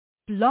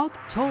Blog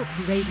Talk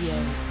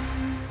Radio.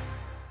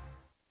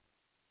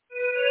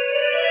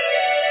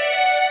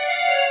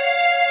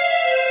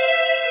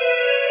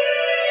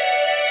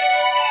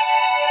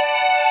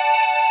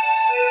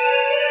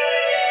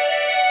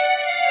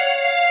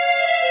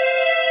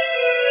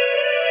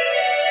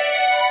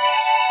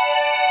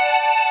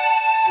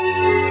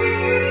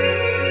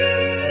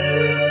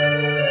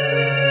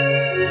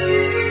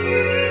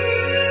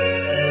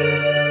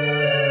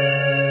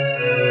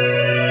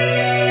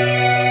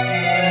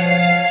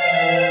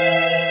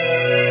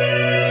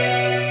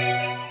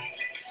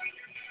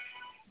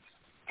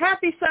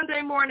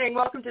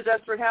 Welcome to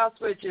Desperate House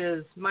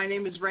Witches. My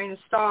name is Raina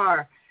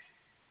Starr.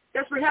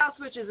 Desperate House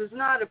Witches is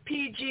not a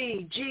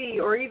PG, G,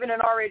 or even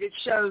an R-rated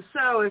show,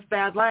 so if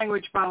bad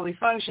language, bodily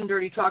function,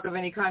 dirty talk of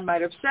any kind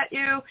might upset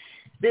you,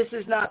 this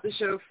is not the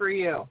show for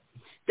you.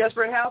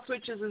 Desperate House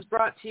Witches is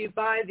brought to you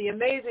by the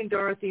amazing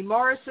Dorothy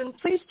Morrison.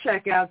 Please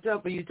check out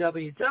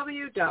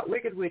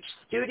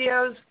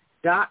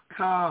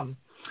www.wickedwitchstudios.com.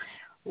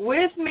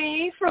 With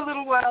me for a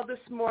little while this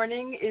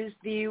morning is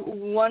the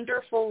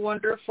wonderful,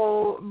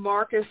 wonderful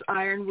Markus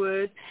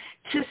Ironwood.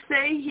 To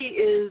say he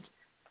is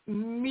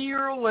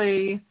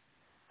merely,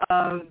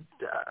 I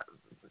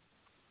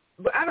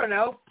don't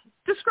know,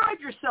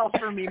 describe yourself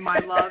for me, my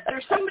love.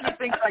 There's so many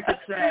things I could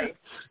say.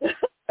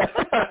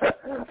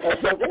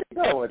 Where do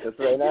you go with this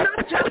right now? You're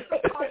not just a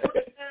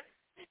publicist.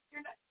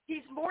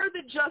 He's more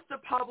than just a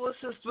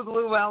publicist with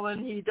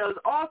Llewellyn. He does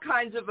all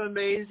kinds of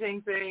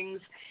amazing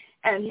things.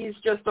 And he's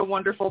just a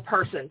wonderful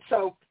person.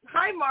 So,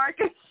 hi,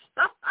 Markus.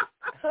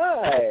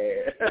 Hi.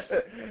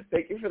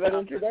 Thank you for that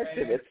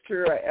introduction. It's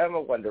true, I am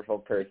a wonderful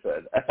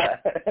person.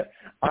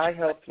 I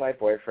helped my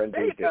boyfriend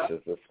do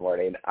dishes this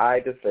morning. I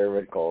deserve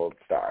a gold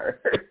star.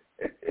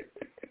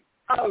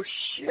 Oh,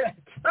 shit.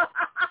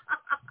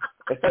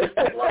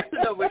 I'd love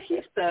to know what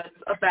he says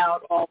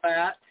about all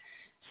that.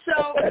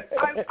 So,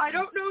 I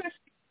don't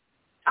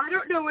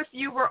know if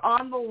you were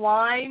on the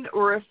line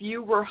or if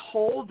you were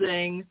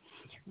holding,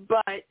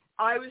 but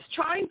I was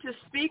trying to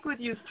speak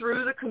with you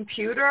through the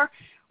computer.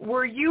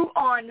 Were you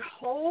on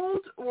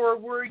hold or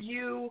were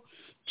you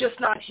just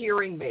not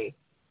hearing me?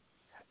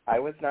 I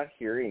was not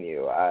hearing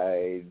you.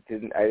 I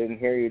didn't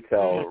hear you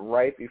till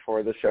right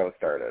before the show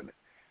started.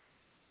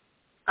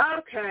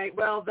 Okay,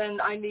 well then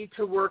I need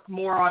to work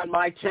more on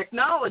my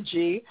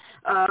technology,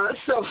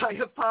 so I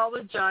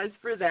apologize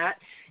for that.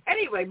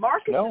 Anyway,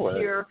 Markus is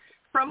here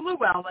from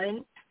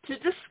Llewellyn to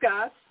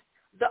discuss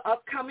the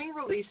upcoming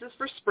releases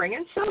for spring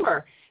and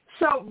summer.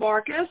 So,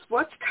 Markus,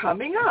 what's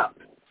coming up?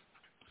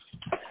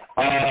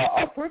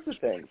 All sorts of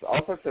things.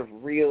 All sorts of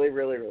really,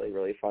 really, really,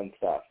 really fun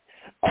stuff.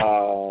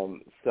 Where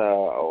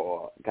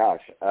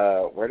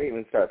to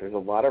even start? There's a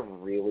lot of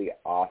really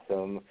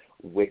awesome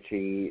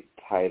witchy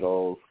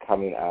titles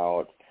coming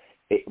out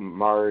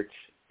March,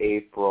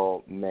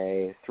 April,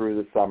 May, through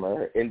the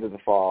summer, into the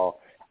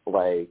fall.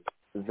 Like,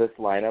 this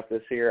lineup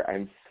this year,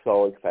 I'm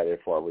so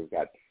excited for. We've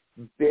got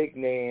big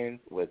names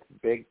with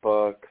big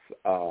books,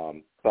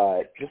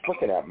 but just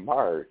looking at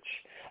March,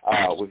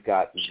 we've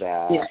got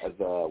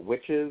the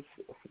Witches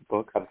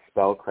Book of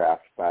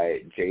Spellcraft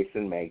by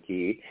Jason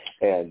Mankey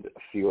and a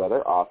few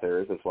other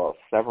authors, as well as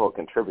several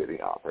contributing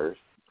authors,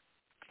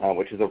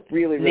 which is a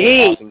really,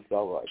 really awesome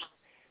spell book.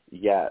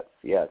 Yes.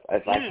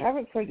 If I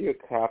haven't sent you a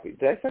copy,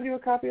 did I send you a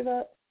copy of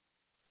that?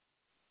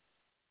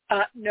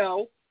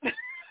 No.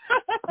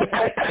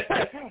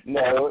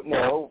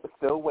 No,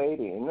 still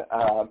waiting.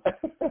 I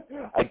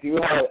do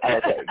have,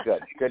 okay,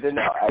 good to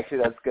know. Actually,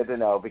 that's good to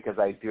know because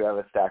I do have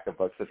a stack of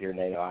books with your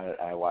name on it,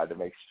 and I wanted to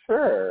make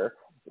sure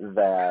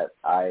that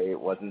I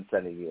wasn't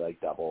sending you, like,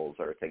 doubles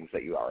or things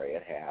that you already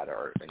had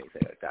or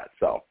anything like that.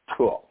 So,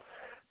 cool.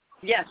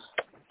 Yes.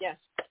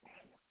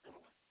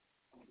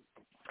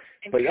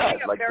 And coming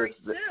up very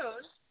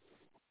soon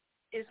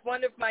is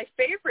one of my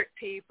favorite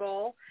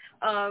people.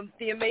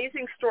 The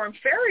amazing Storm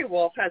Fairy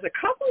Wolf has a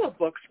couple of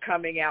books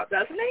coming out,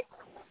 doesn't he?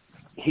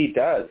 He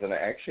does, and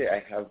I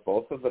have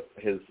both of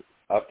his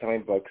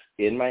upcoming books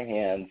in my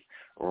hands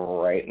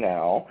right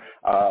now.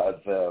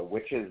 The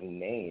Witch's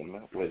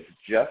Name was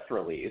just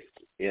released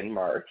in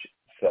March,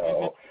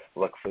 so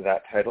look for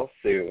that title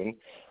soon.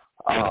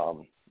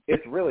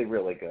 It's really,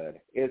 really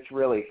good. It's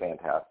really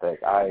fantastic.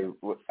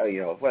 When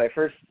I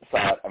first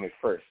saw it,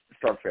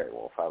 Storm Fairy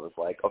Wolf, I was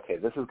like, okay,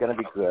 this is going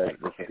to be good.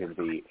 This is going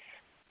to be,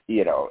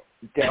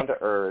 down to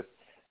earth,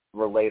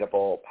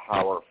 relatable,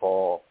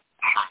 powerful,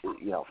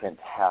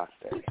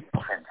 fantastic.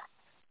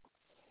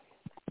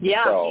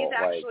 Yeah, so, he's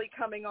actually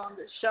coming on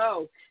the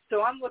show.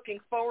 So I'm looking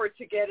forward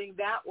to getting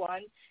that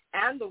one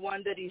and the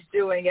one that he's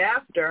doing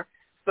after.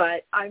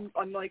 But I'm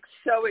like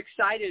so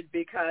excited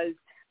because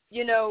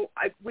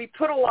we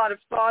put a lot of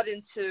thought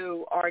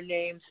into our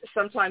names.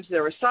 Sometimes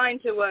they're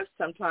assigned to us.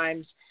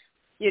 Sometimes,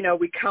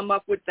 we come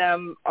up with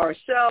them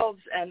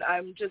ourselves. And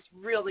I'm just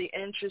really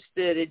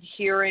interested in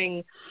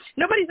hearing.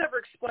 Nobody's ever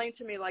explained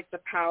to me, like, the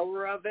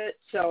power of it.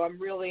 So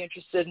I'm really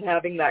interested in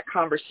having that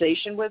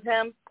conversation with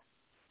him.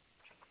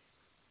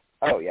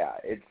 Oh, yeah.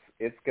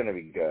 it's going to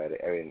be good.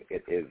 I mean,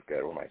 it is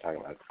good. What am I talking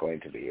about? It's going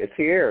to be. It's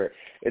here.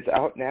 It's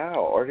out now.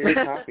 Order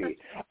your copy.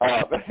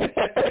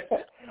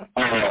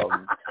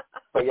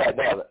 But yeah,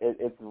 no,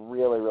 it's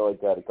really, really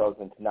good. It goes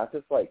into not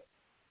just like,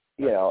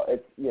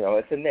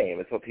 it's a name.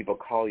 It's what people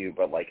call you,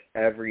 but like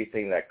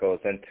everything that goes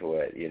into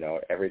it,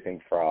 everything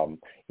from,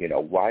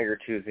 why you're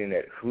choosing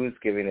it, who's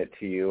giving it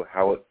to you,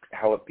 how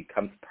it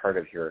becomes part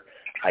of your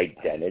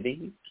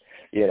identity,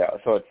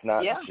 so it's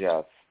not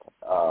just,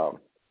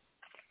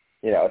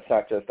 it's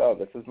not just, oh,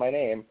 this is my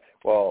name.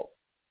 Well,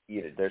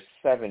 there's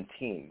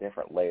 17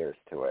 different layers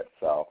to it.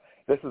 So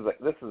this is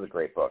a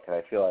great book, and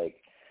I feel like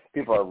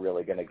people are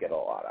really going to get a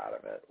lot out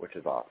of it, which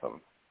is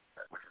awesome.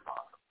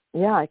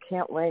 Yeah, I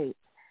can't wait.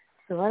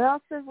 So what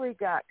else have we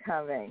got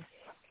coming?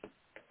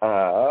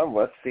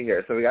 Let's see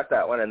here. So we got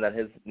that one, and then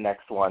his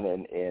next one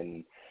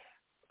in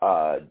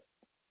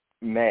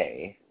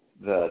May,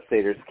 The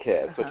Satyr's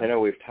Kiss, which I know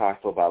we've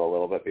talked about a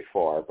little bit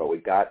before, but we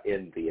got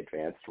in the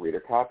advanced reader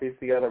copies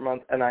the other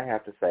month, and I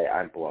have to say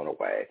I'm blown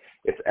away.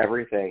 It's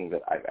everything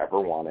that I've ever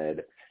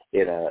wanted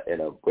in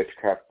a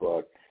witchcraft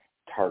book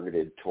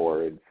targeted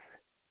towards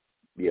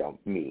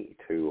me,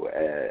 to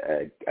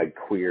a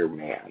queer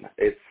man.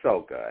 It's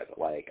so good.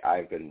 Like,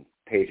 I've been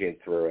paging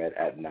through it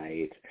at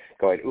night,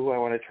 going, ooh, I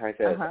want to try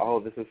this. Oh,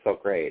 this is so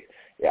great.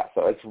 Yeah,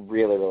 so it's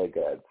really, really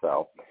good.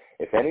 So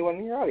if anyone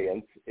in your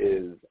audience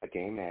is a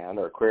gay man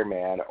or a queer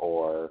man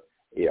or,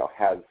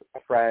 has a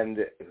friend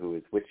who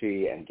is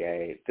witchy and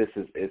gay,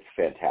 it's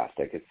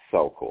fantastic. It's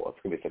so cool. It's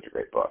going to be such a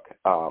great book.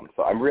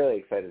 So I'm really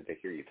excited to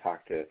hear you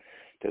talk to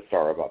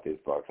Star about these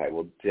books. I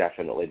will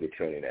definitely be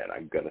tuning in.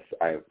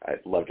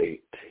 I'd love to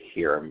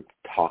hear him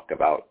talk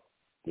about,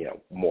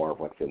 more of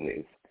what's in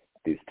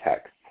these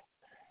texts.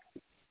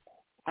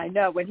 I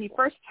know. When he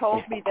first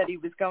told me that he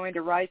was going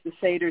to write The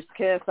Satyr's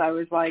Kiss, I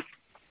was like,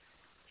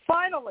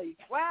 finally,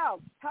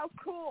 wow, how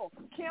cool.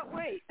 Can't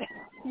wait,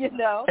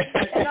 And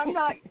I'm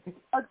not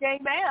a gay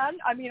man.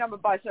 I mean, I'm a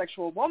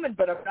bisexual woman,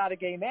 but I'm not a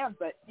gay man.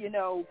 But,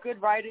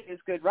 good writing is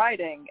good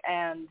writing.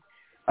 And,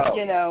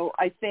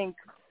 I think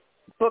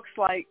books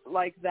like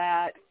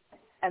that,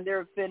 and there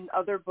have been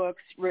other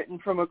books written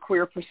from a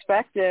queer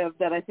perspective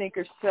that I think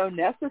are so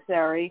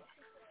necessary.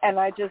 And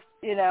I just,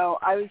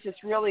 I was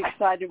just really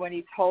excited when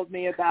he told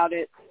me about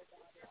it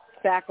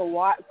back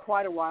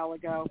quite a while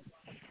ago.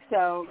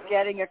 So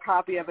getting a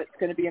copy of it's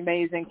going to be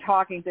amazing.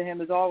 Talking to him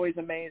is always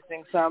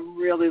amazing. So I'm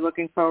really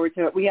looking forward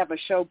to it. We have a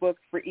show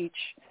booked for each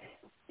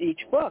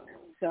book,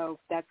 so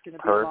that's going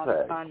to be a lot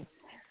of fun.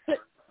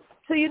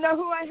 So you know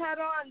who I had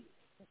on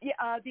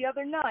the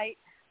other night?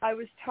 I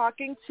was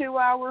talking to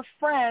our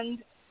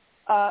friend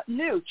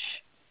Nooch.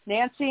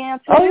 Nancy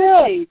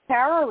Antonucci,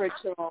 Tarot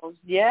Rituals.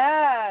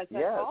 Yes,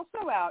 that's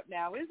also out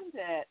now, isn't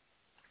it?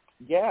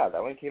 Yeah,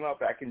 that one came out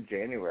back in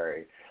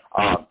January.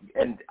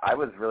 And I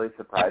was really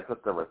surprised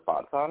with the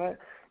response on it.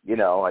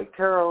 Like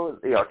tarot,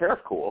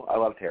 tarot's cool. I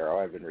love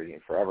tarot. I've been reading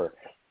it forever.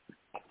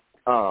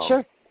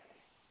 Sure.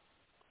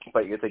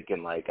 But you're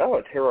thinking like,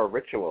 oh, tarot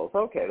rituals.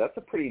 Okay, that's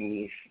a pretty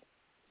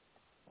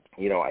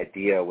niche,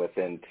 idea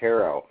within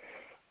tarot.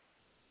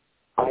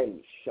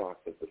 I'm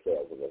shocked at the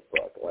sales of this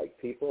book. Like,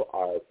 people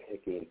are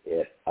picking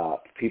it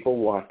up. People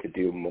want to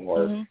do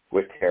more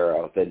with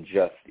tarot than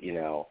just,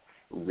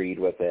 read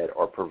with it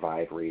or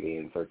provide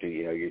readings or do,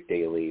 your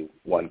daily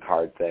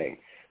one-card thing.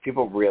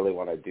 People really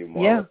want to do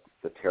more with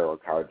the tarot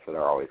cards that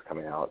are always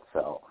coming out.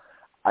 So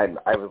I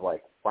was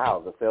like,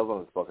 wow, the sales on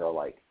this book are,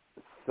 like,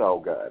 so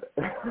good.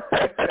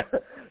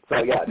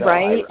 So, yeah. No,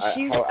 right.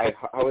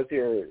 How was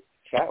your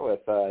chat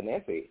with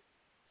Nancy?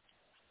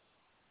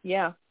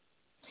 Yeah.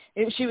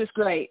 She was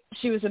great.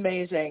 She was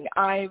amazing.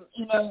 I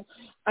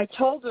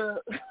told her,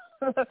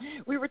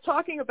 we were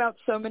talking about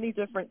so many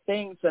different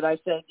things that I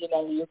said, you're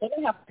going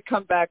to have to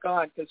come back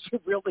on because we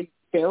really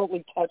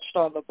barely touched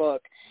on the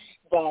book.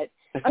 But,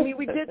 I mean,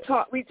 we did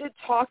talk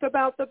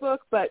about the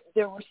book, but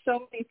there were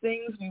so many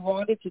things we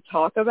wanted to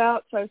talk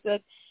about. So I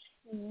said,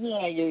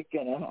 yeah, you're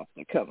going to have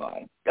to come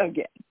on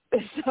again.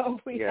 So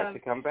we have to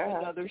come back.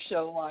 Another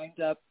show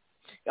lined up.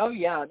 Oh,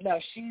 yeah. No,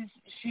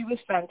 she was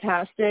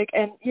fantastic.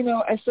 And,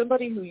 as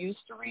somebody who used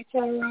to read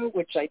tarot,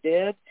 which I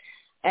did,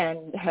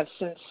 and have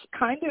since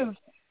kind of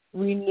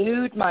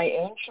renewed my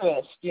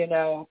interest,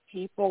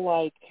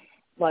 people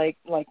like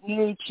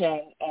Nooch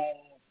and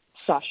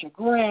Sasha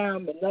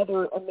Graham,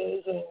 another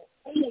amazing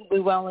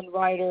Llewellyn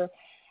writer,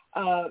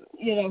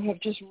 have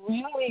just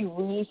really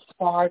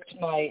re-sparked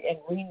and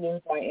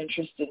renewed my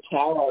interest in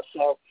tarot.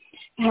 So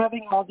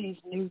having all these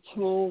new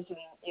tools and,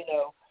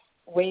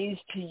 ways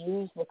to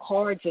use the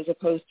cards as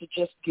opposed to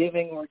just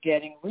giving or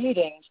getting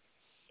readings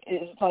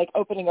is like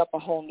opening up a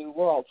whole new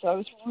world. So I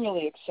was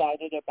really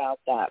excited about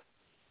that.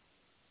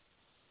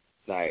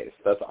 Nice.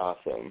 That's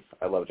awesome.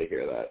 I love to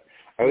hear that.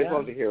 I always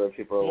love to hear when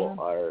people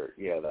are,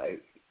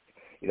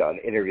 an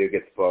interview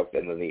gets booked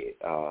and then the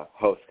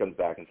host comes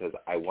back and says,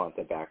 I want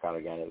them back on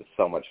again. It was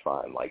so much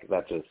fun. Like,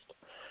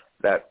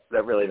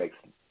 that really makes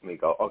me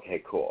go,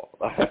 okay, cool.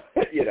 I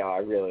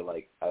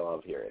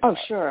love hearing that. Oh,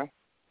 sure.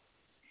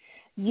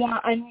 Yeah,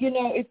 and,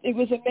 it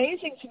was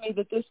amazing to me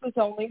that this was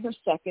only her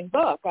second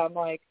book. I'm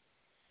like,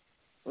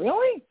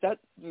 Really? This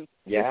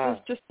Yeah. is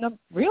just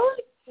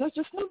really? That's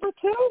just number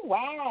 2?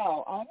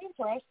 Wow, I'm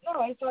impressed. No,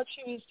 I thought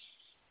she was,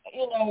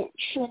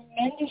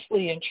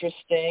 tremendously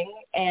interesting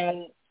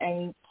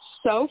and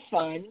so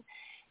fun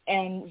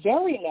and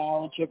very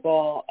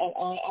knowledgeable, and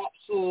I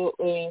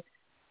absolutely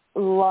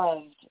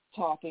loved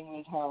talking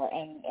with her,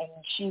 and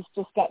she's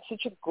just got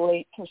such a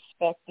great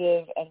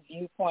perspective and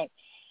viewpoint.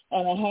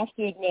 And I have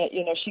to admit,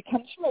 she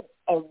comes from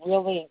a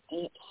really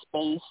deep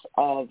space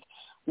of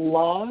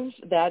love.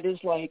 That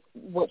is like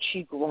what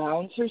she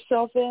grounds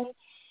herself in.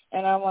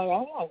 And I'm like, I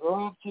want to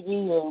grow up to be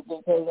you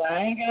because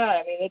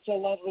it's a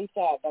lovely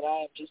thought, but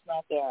I am just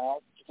not there.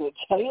 I'll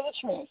tell you the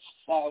truth.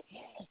 So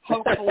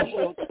hopefully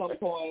at some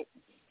point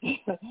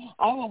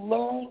I will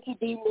learn to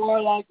be more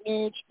like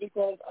Nooch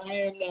because I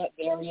am not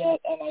there yet,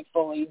 and I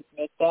fully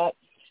admit that.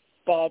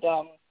 But,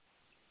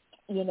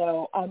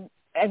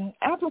 and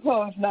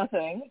apropos of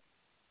nothing,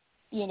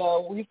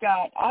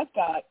 I've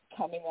got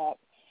coming up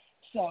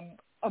some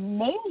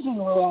amazing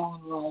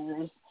Llewellyn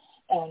writers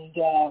and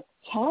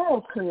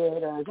tarot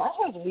creators. I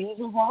have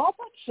Lisa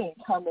Robertson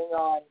coming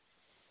on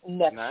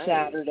next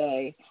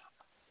Saturday.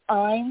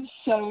 I'm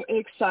so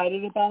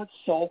excited about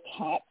Soul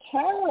Cat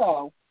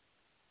Tarot.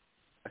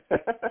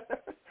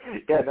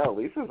 Yeah, no,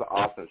 Lisa's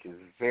awesome. She's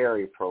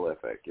very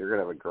prolific. You're going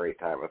to have a great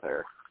time with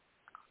her.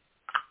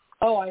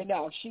 Oh, I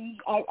know.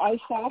 I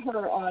saw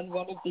her on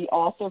one of the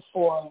author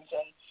forums,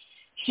 and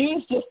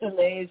she's just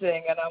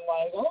amazing. And I'm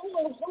like, oh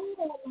my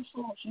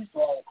God, she's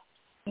great.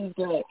 She's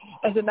great.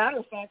 As a matter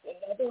of fact,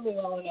 another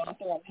Llewellyn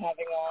author I'm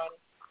having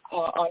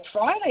on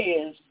Friday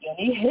is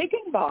Vinny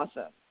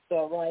Higginbotham,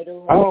 the writer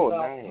of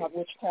How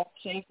Witchcraft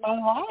Saved My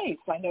Life.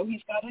 I know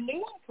he's got a new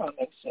one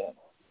coming soon.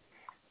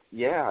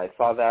 Yeah, I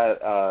saw that.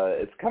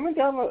 It's coming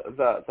down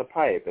the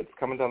pipe. It's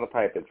coming down the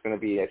pipe. It's going to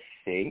be, I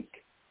think,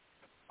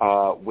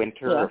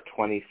 winter of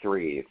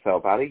 23, so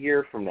about a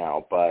year from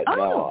now. But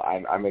no,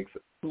 I'm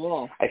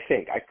I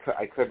think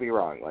I could be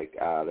wrong. Like,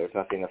 there's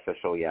nothing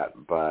official yet,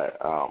 but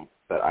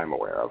that I'm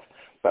aware of.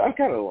 But I'm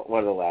kind of one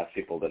of the last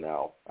people to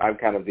know. I'm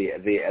kind of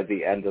at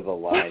the end of the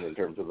line in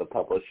terms of the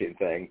publishing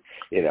thing.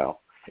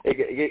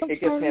 It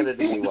gets handed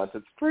to me once.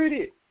 It's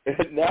pretty.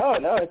 No,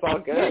 it's all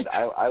good.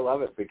 I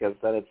love it because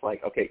then it's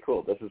like, okay,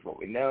 cool. This is what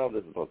we know.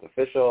 This is what's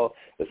official.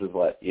 This is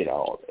what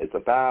it's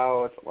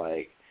about.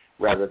 Like,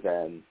 rather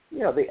than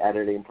the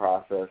editing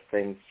process,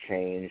 things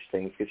change,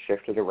 things get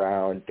shifted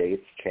around,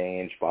 dates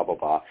change, blah blah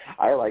blah.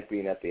 I like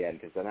being at the end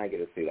because then I get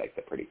to see like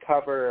the pretty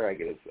cover. I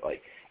get to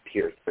like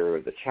peer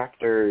through the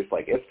chapters.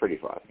 Like, it's pretty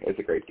fun. It's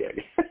a great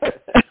gig.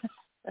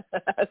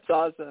 That's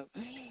awesome.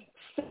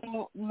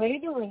 So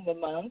later in the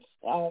month,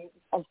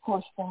 of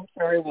course, Frank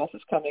Fairy Wolf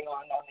is coming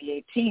on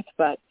the 18th,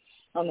 but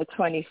on the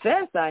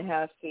 25th, I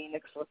have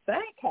Phoenix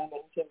LaFay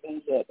coming to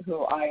visit,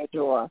 who I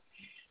adore.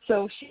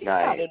 So she's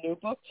got a new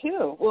book,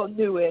 too. Well,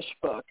 newish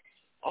book.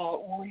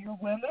 Warrior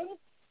Women?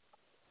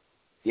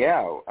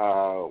 Yeah,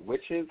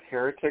 Witches,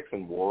 Heretics,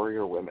 and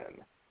Warrior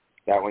Women.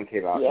 That one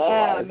came out in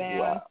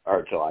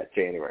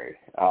January.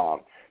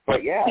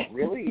 But yeah,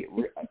 really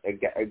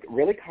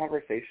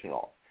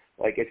conversational.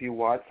 Like, if you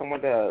want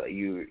someone to,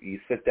 you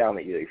sit down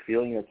that you're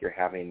feeling like you're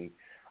having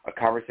a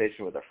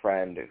conversation with a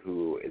friend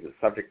who is a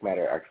subject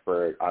matter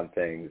expert on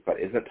things but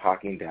isn't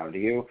talking down to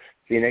you,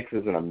 Phoenix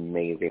is an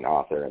amazing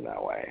author in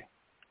that way.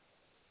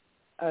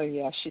 Oh,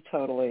 yeah, she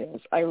totally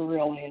is. I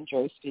really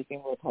enjoy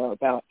speaking with her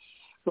about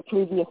her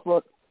previous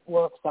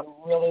works. I'm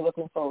really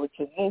looking forward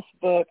to this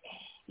book.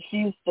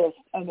 She's just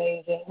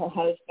amazing. Her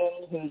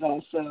husband, who's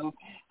also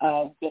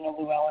been a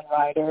Llewellyn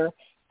writer,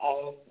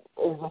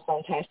 is a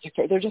fantastic.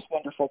 They're just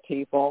wonderful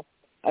people.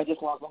 I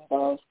just love them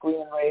both.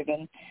 Green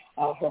Raven,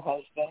 her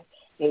husband,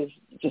 is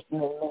just an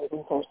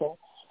amazing person.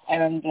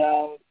 And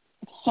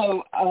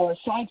so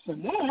aside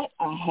from that,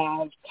 I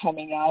have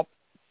coming up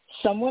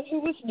someone who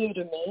was new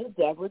to me,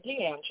 Deborah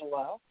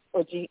D'Angelo,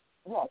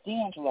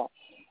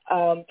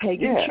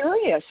 Pagan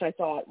Curious, I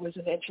thought was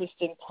an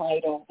interesting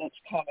title that's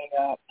coming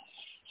up.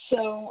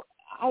 So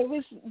I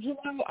was,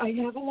 I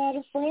have a lot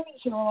of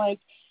friends who are like,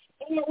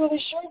 I'm not really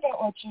sure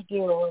about what you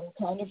do. I'm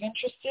kind of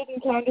interested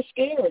and kind of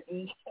scared.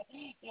 And,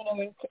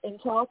 in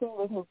talking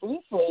with her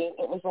briefly,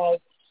 it was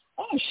like,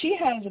 oh, she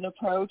has an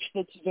approach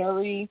that's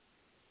very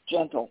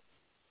gentle.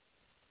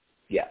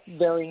 Yes.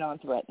 Very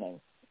non-threatening.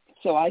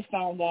 So I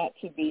found that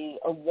to be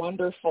a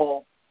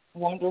wonderful,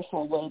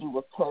 wonderful way to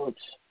approach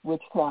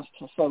witchcraft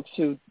for folks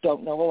who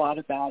don't know a lot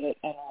about it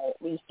and are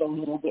at least a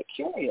little bit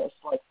curious,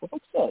 like the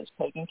book says,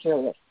 Pagan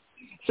Curious.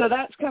 So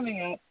that's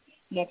coming up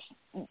next.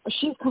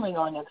 She's coming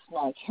on next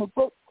month. Her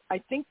book,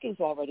 I think, is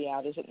already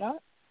out, is it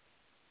not?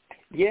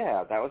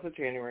 Yeah, that was a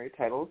January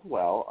title as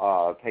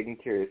well. Pagan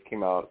Curious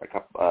came out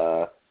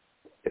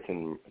it's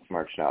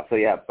March now. So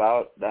yeah,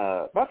 about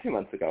 2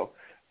 months ago.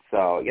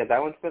 So yeah, that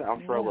one's been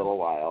out for a little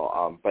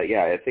while. But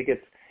yeah, I think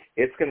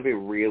it's going to be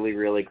really,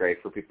 really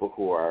great for people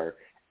who are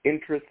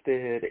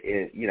interested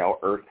in,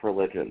 earth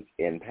religions,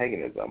 in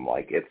paganism.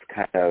 Like, it's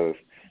kind of,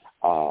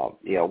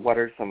 what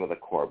are some of the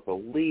core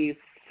beliefs?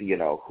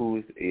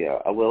 who's,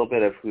 a little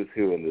bit of who's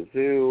who in the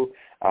zoo,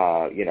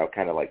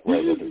 kind of like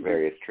where the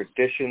various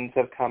traditions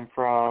have come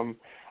from.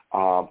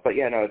 But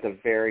it's a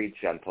very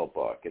gentle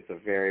book. It's a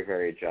very,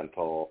 very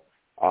gentle,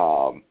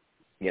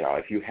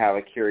 if you have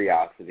a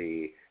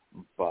curiosity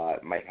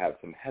but might have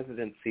some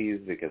hesitancies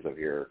because of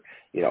your,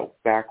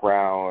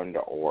 background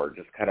or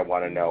just kind of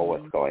want to know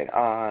what's going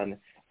on.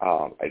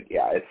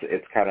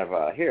 It's kind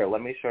of here,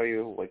 let me show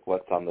you like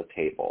what's on the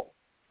table.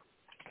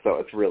 So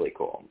it's really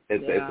cool.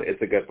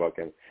 It's a good book,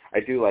 and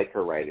I do like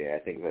her writing. I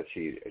think that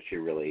she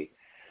really,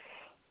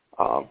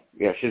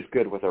 she's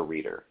good with a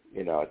reader.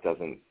 It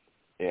doesn't,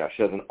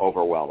 she doesn't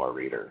overwhelm a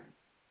reader.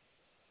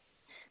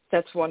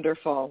 That's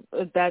wonderful.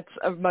 That's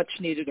a much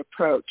needed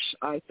approach,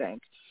 I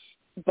think.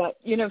 But,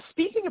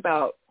 speaking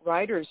about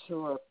writers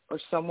who are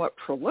somewhat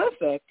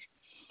prolific,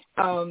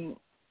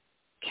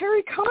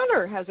 Carrie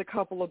Connor has a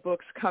couple of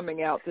books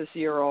coming out this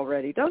year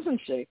already,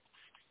 doesn't she?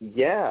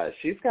 Yeah,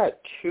 she's got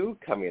 2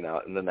 coming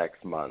out in the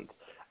next month,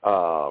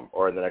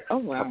 or in the next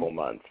couple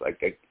months. I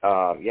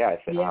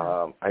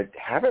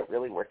haven't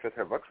really worked with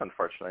her books,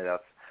 unfortunately.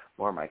 That's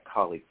more of my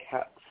colleague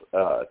Kat's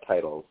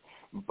titles,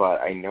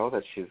 but I know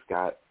that she's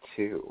got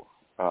 2.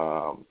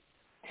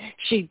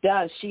 She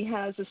does. She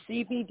has a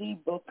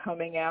CBD book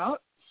coming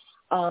out.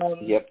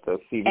 The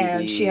CBD.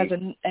 And she has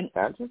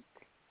magic?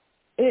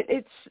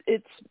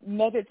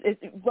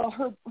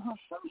 Her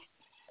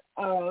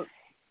first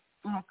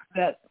book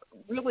that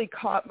really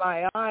caught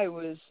my eye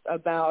was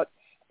about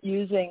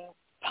using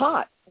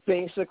pot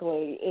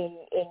basically in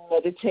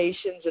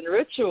meditations and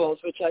rituals,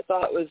 which I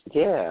thought was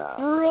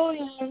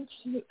brilliant.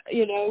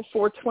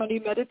 420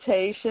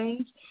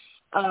 meditations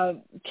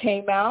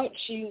came out.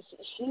 She's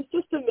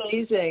just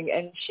amazing,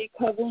 and she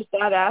covers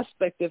that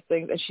aspect of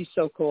things, and she's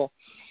so cool,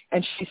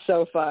 and she's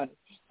so fun.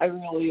 I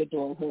really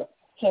adore her.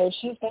 So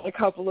she's got a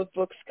couple of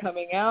books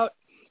coming out.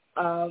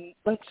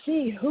 Let's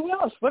see, who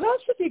else? What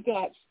else have you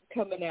got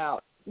coming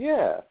out?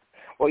 Yeah.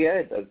 Well,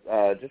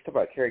 just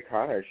about Carrie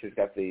Connor, she's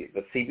got the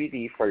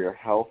CBD for your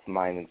health,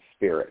 mind, and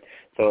spirit.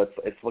 So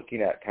it's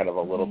looking at kind of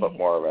a little bit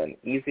more of an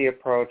easy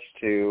approach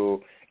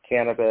to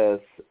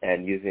cannabis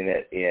and using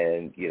it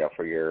in,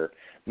 for your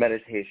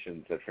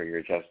meditations and for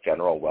your just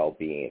general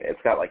well-being.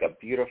 It's got like a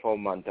beautiful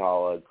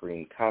mandala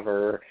green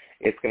cover.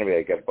 It's going to be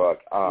a good book.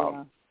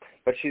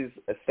 But she's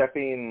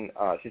taking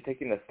a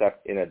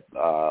step in a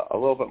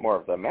little bit more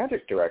of the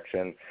magic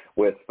direction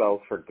with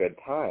Spells for Good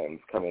Times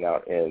coming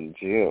out in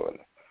June.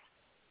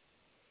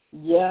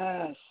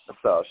 Yes.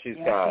 So she's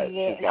got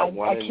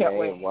one in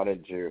May and one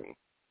in June.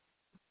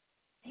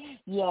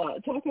 Yeah,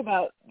 talk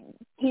about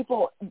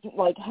people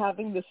like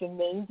having this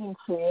amazing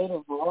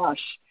creative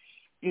rush.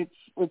 It's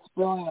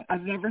brilliant.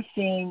 I've never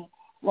seen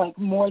like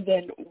more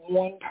than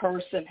one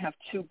person have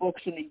 2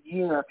 books in a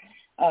year,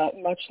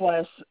 much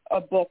less a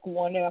book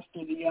one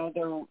after the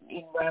other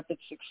in rapid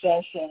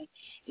succession.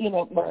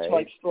 Much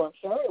like Storm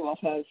Fairy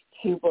has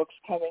 2 books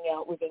coming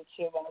out within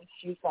 2 months.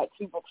 She's got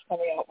 2 books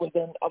coming out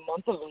within a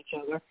month of each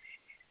other.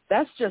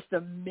 That's just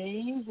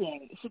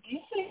amazing. So do you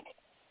think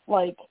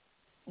like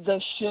the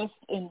shift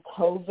in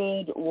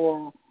COVID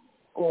or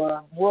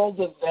world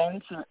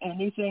events or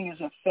anything is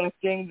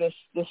affecting this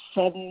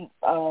sudden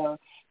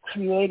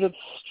creative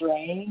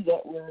strain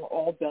that we're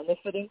all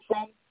benefiting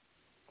from?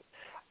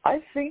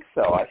 I think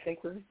so. I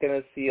think we're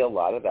going to see a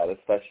lot of that,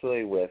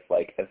 especially with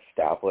like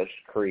established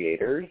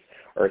creators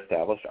or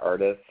established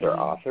artists or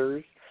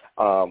authors.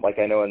 Like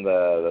I know in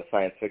the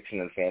science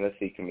fiction and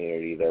fantasy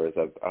community, there was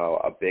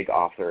a big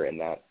author in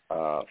that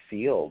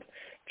field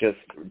just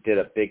did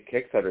a big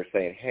Kickstarter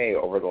saying, hey,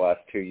 over the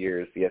last 2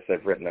 years, yes,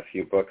 I've written a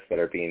few books that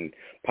are being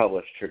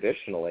published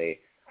traditionally,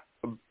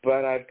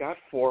 but I've got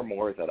 4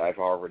 more that I've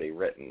already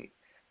written.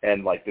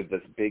 And like did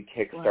this big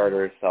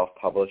Kickstarter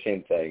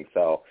self-publishing thing.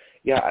 So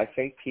yeah, I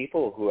think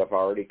people who have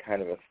already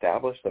kind of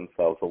established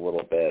themselves a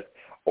little bit,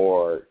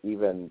 or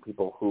even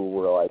people who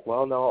were like,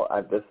 well, no,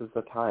 this is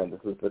the time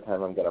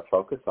I'm going to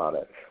focus on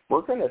it.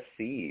 We're going to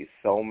see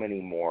so many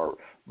more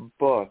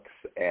books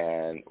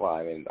and, well,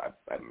 I mean,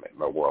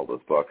 my world is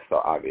books,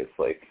 so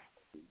obviously.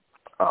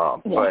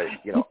 But,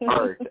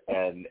 art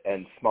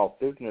and small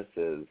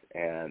businesses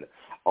and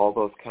all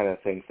those kind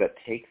of things that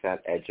take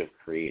that edge of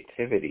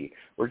creativity,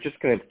 we're just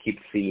going to keep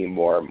seeing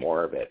more and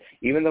more of it,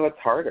 even though it's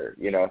harder,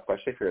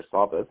 especially if you're a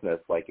small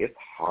business. Like, it's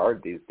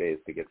hard these days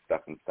to get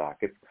stuff in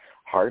stock. It's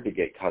hard to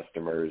get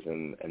customers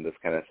and this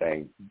kind of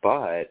thing.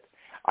 But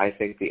I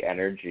think the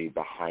energy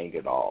behind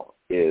it all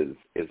is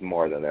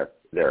more than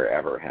there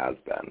ever has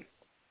been.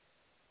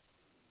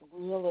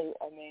 Really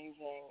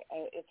amazing.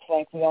 It's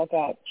like we all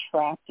got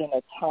trapped in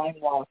a time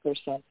lock or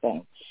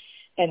something.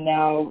 And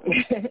now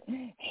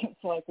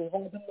it's like we've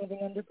all been living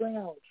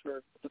underground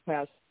for the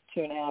past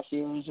 2.5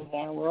 years, and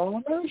now we're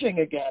all emerging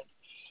again.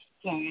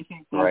 So I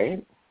think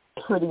that's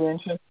pretty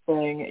interesting,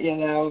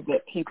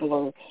 that people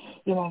are,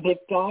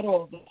 they've got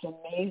all this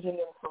amazing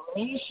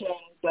information,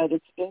 but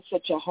it's been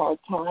such a hard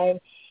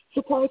time.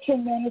 Supply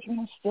chain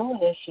management is still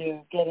an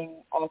issue,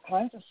 getting all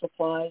kinds of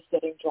supplies,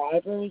 getting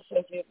drivers,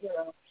 as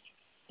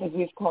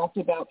we've talked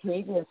about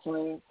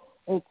previously.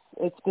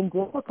 it's been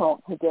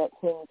difficult to get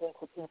things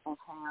into people's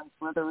hands,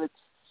 whether it's,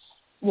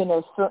 you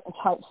know, certain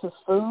types of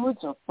foods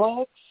or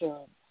books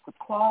or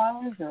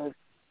supplies or,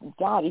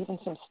 God, even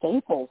some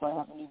staples I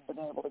haven't even been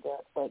able to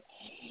get. But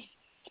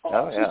it's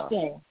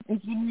interesting. Yeah.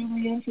 It's been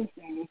really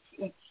interesting.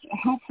 It's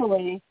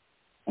hopefully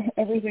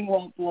everything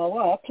won't blow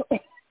up.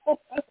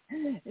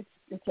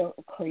 It's a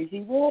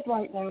crazy world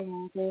right now,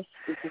 Markus.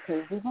 It's a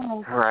crazy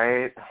world.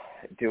 Right.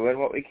 Doing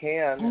what we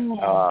can. Doing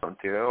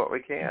what we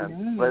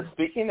can. But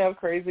speaking of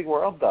crazy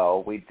world,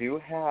 though, we do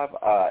have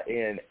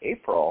in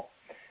April,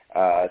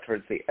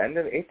 towards the end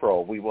of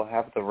April, we will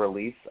have the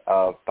release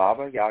of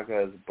Baba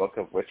Yaga's Book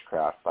of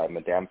Witchcraft by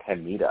Madame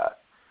Pamita,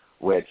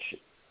 which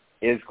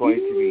is going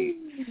to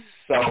be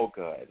so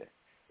good.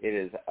 It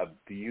is a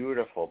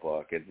beautiful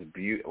book. It's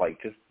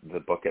like just the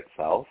book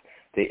itself.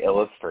 The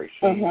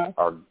illustrations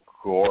are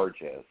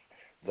gorgeous.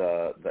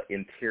 The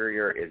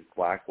interior is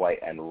black, white,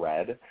 and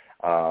red.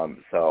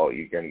 So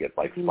you're going to get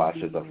like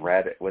splashes of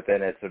red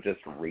within it. So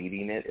just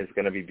reading it is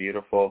going to be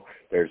beautiful.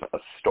 There's a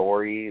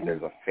story.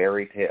 There's a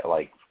fairy tale,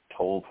 like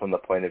told from the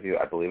point of view,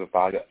 I believe, of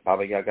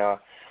Baba Yaga.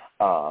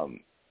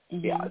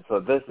 Yeah. So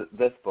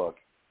this book,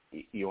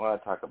 you want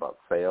to talk about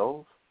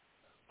sales?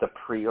 The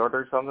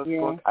pre-orders on this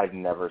book, I've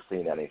never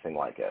seen anything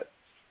like it.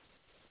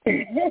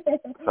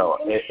 So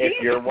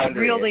if you're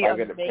wondering really if I'm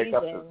going to pick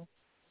up this...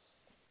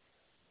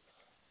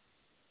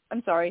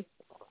 I'm sorry.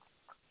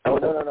 Oh,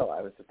 no.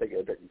 I was just taking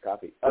a drink of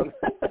coffee.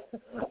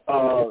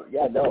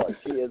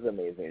 She is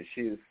amazing.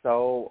 She's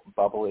so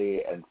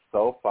bubbly and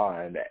so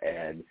fun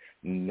and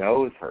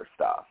knows her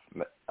stuff.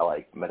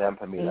 Like, Madame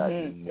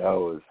Pamita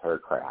knows her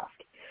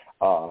craft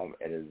and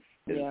is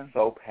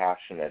so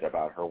passionate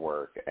about her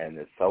work and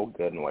is so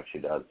good in what she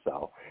does.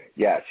 So,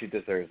 yeah, she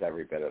deserves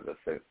every bit of the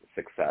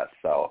success.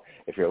 So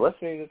if you're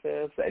listening to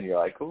this and you're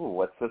like, ooh,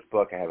 what's this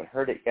book? I haven't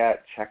heard it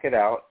yet. Check it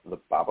out, the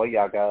Baba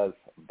Yaga's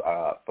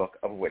Book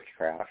of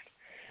Witchcraft.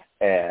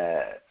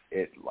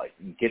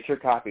 Get your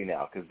copy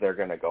now because they're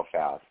going to go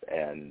fast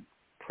and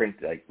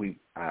print. Like, we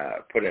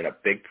put in a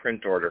big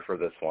print order for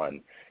this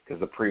one because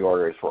the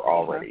pre-orders were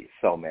already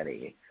so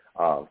many.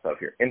 So if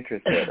you're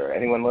interested or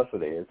anyone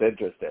listening is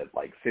interested,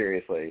 like,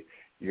 seriously,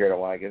 you're going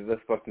to want to get this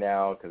book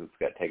now because it's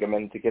going to take a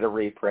minute to get a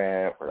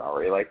reprint. We're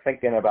already, like,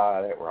 thinking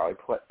about it. We're already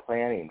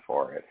planning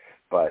for it.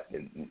 But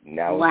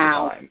now is the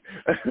time.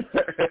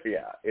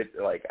 Yeah. It's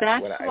like,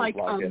 that's when I like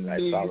logged in and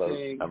I saw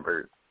those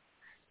numbers,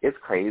 it's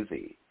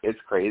crazy. It's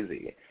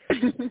crazy.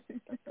 But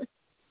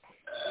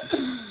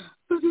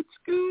it's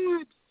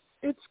good.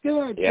 It's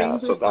good. Yeah,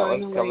 things so that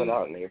one's coming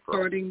out in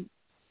April.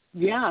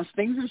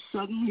 Things are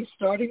suddenly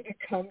starting to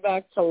come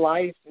back to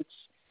life. It's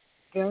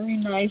very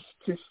nice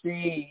to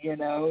see, you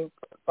know,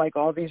 like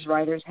all these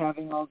writers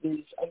having all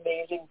these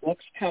amazing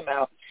books come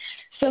out.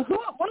 So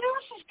what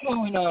else is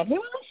going on? Who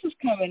else is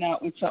coming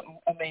out with something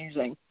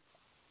amazing?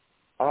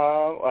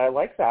 I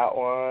like that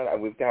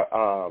one. We've got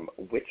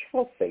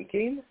Witchful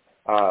Thinking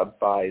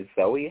by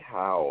Zoe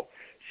Howe.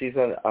 She's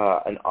an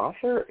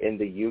author in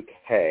the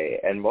UK,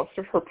 and most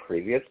of her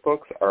previous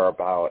books are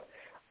about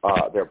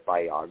their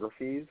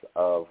biographies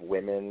of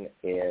women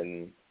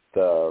in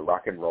the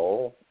rock and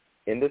roll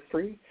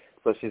industry.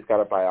 So she's got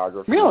a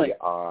biography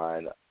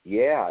on,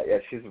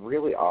 she's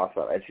really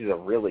awesome, and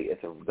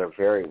they're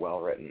very well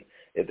written.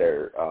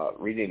 They're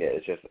reading it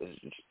is just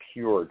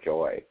pure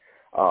joy.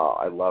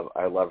 I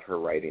love her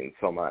writing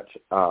so much.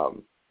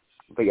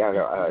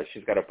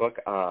 She's got a book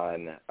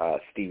on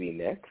Stevie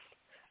Nicks,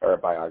 or a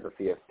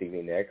biography of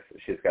Stevie Nicks.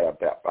 She's got a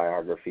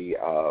biography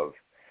of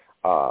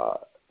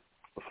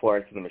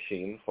Florence and the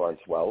Machine,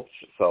 Florence Welch.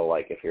 So,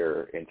 like, if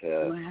you're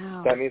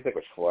into that music,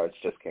 which Florence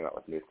just came out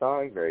with a new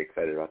song, very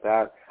excited about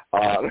that.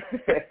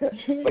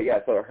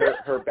 So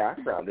her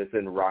background is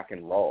in rock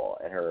and roll,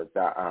 and her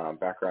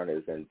background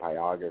is in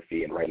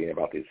biography and writing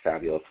about these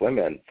fabulous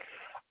women.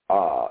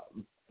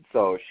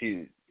 So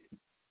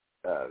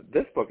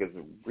this book is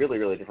really,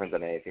 really different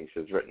than anything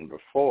she's written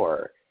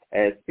before,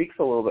 and it speaks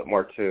a little bit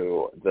more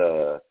to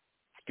the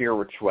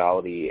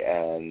spirituality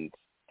and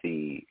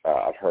the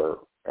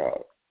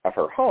of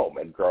her home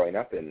and growing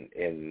up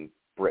in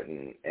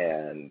Britain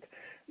and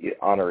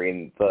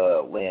honoring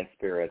the land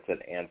spirits and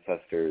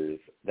ancestors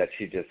that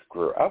she just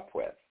grew up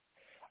with.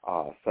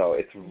 So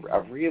it's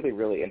a really,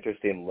 really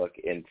interesting look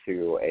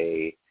into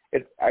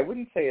I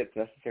wouldn't say it's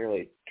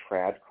necessarily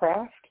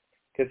tradcraft,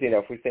 because,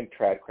 if we think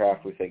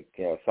tradcraft, we think,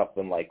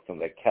 something like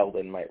something that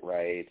Keldon might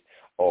write,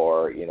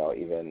 or,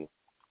 even,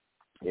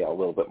 a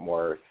little bit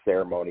more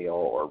ceremonial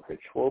or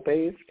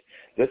ritual-based.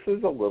 This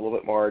is a little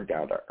bit more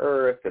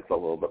down-to-earth. It's a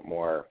little bit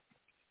more,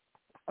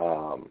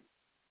 kind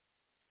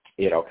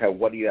of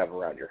what do you have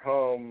around your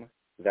home,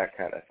 that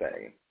kind of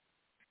thing.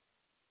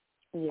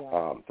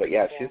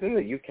 Yeah. She's in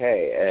the UK,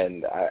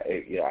 and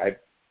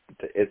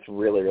it's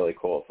really, really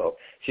cool. So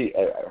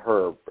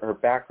her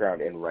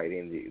background in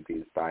writing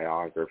these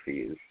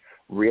biographies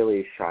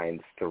really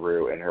shines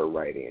through in her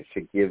writing.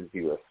 She gives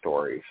you a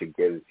story. She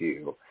gives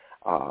you,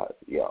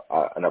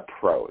 an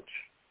approach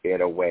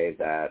in a way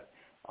that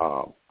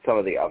some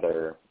of the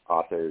other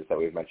authors that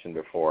we've mentioned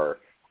before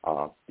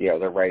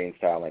their writing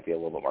style might be a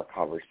little bit more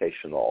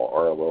conversational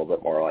or a little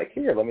bit more like,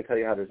 here, let me tell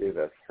you how to do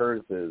this.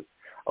 Hers is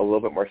a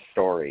little bit more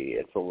story.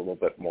 It's a little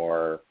bit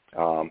more,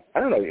 I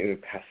don't know, maybe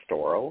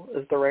pastoral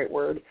is the right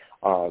word.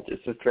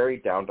 It's just very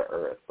down to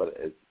earth, but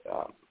it's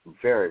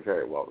very,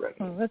 very well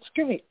written. Oh, that's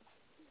great.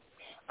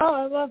 Oh,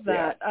 I love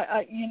that.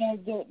 Yeah.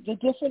 The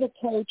different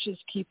approaches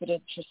keep it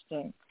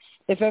interesting.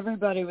 If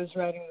everybody was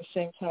writing the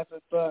same type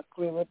of book,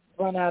 we would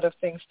run out of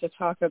things to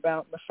talk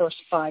about in the first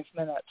 5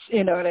 minutes.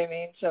 You know what I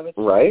mean? So it's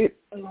right.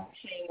 I'm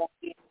seeing all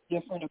these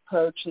different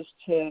approaches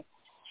to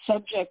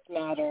subject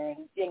matter,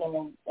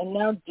 and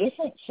now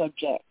different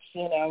subjects.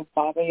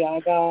 Baba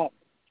Yaga,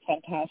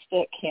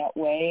 fantastic, can't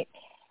wait.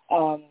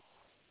 I'm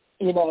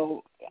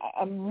really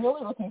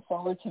looking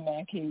forward to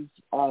Mankey's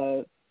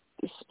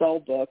spell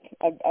book.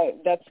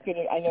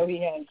 I know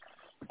he has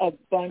a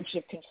bunch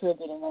of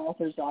contributing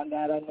authors on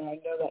that, and I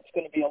know that's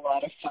going to be a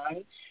lot of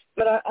fun.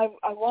 But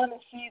I want to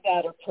see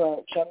that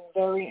approach. I'm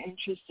very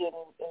interested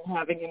in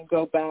having him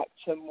go back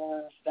to more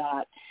of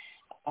that,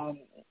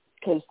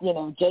 because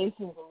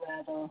Jason's a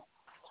rather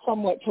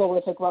somewhat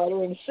prolific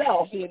writer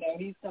himself.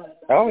 He's done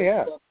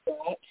a book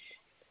that.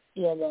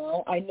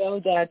 I know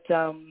that,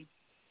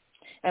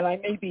 and I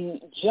may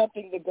be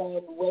jumping the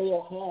gun way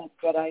ahead,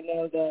 but I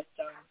know that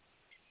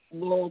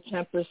Laurel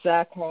Tempest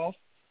Zackhoff,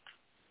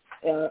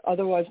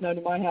 otherwise known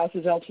in my house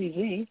as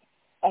LTZ.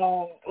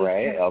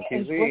 Right, LTZ.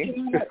 Is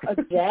working on a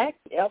deck.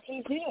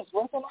 LTZ is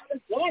working on a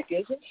deck,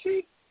 isn't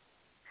she?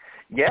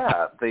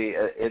 Yeah,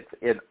 it's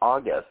in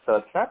August, so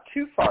it's not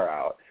too far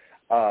out.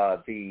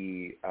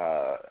 The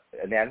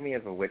Anatomy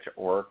of a Witch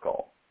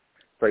Oracle.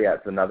 So, yeah,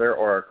 it's another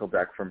Oracle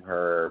deck from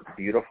her.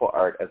 Beautiful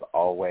art, as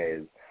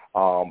always.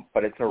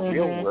 But it's a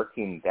real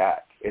working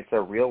deck. It's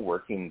a real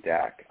working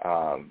deck.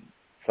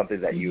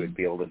 Something that you would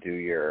be able to do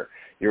your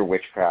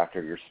witchcraft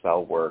or your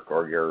spell work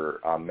or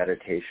your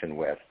meditation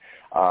with.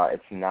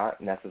 It's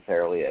not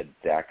necessarily a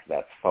deck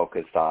that's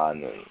focused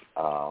on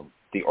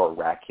the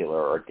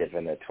oracular or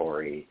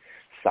divinatory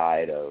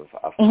side of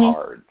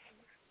cards.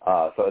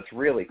 So it's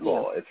really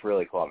cool. Yeah. It's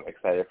really cool. I'm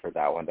excited for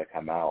that one to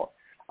come out.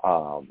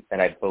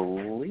 And I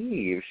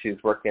believe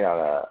she's working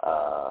on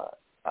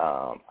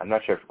I'm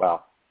not sure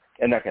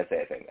I'm not going to say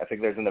anything. I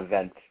think there's an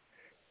event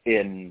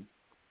in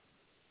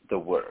the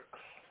works.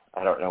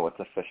 I don't know what's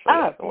official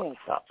yet and what's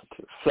not.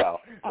 So,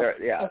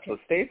 so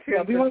stay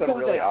tuned for some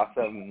really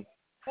awesome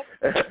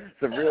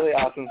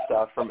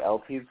stuff from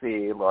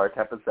LTZ, Laura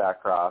Tempest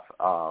Zackhoff,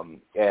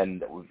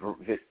 and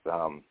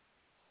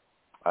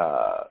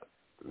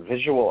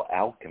Visual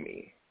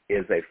Alchemy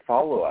is a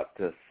follow-up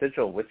to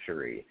Sigil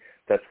Witchery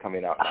that's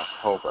coming out in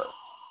October.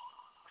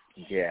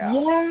 Yeah.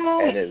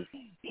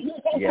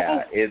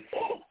 It's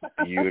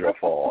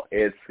beautiful.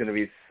 It's going to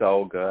be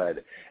so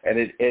good. And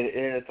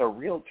it's a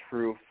real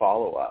true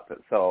follow-up.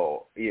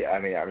 So,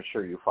 I'm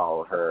sure you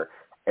follow her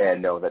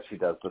and know that she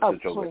does the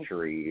Sigil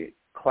Witchery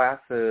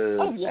classes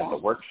and the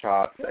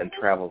workshops and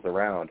travels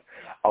around.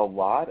 A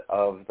lot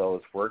of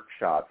those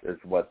workshops is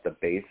what the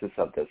basis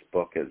of this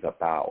book is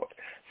about.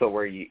 So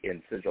where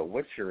in Sigil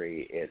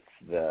Witchery, it's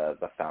the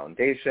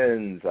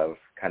foundations of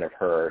kind of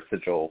her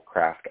sigil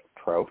craft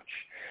approach.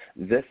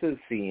 This is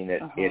seeing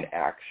it in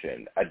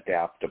action,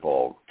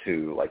 adaptable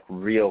to like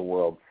real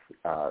world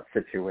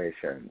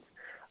situations.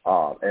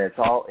 And it's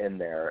all in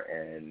there,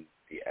 and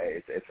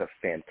it's a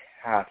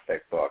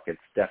fantastic book. It's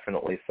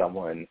definitely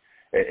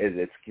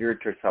it's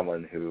geared to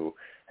someone who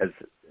has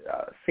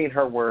seen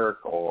her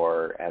work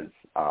or has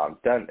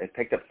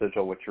picked up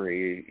Sigil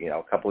Witchery,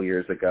 a couple of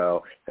years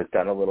ago, has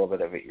done a little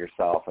bit of it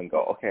yourself, and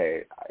go,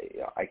 okay,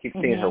 I keep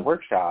seeing her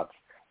workshops,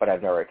 but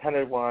I've never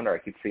attended one, or I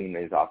keep seeing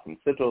these awesome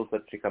sigils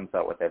that she comes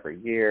out with every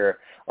year,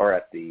 or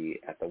at the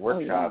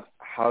workshops.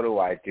 How do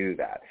I do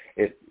that?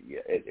 It's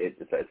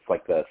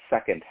like the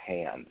second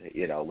hand,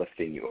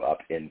 lifting you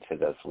up into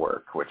this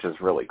work, which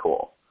is really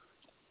cool.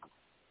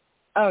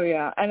 Oh,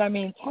 yeah. And,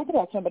 talk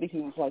about somebody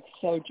who's,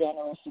 so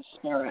generous of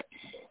spirit.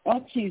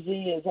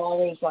 LTZ is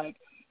always,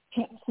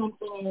 putting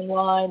something in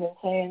line and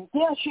saying,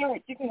 yeah, sure,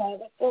 you can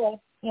have it.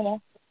 Go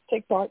ahead,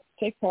 take part.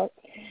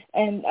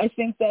 And I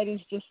think that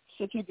is just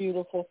such a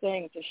beautiful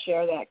thing to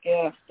share that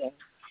gift. And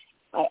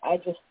I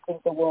just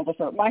think the world of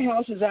her. My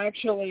house is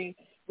actually,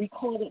 we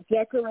called it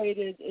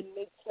decorated in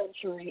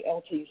mid-century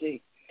LTZ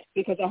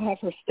because I have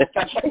her stuff.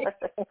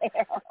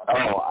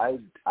 I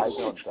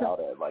don't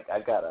doubt it.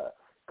 I've got a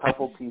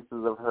couple pieces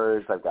of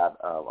hers. I've got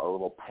a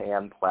little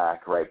pan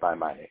plaque right by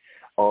my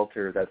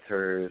altar that's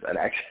hers. And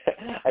actually,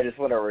 I just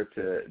went over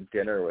to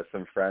dinner with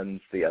some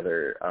friends the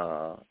other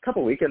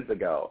couple weekends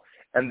ago,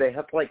 and they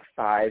had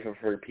 5 of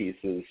her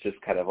pieces, just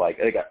kind of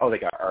they got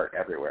art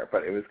everywhere.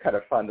 But it was kind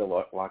of fun to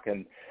walk in.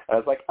 And I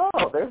was like,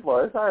 oh, there's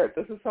Laura's art.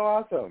 This is so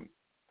awesome.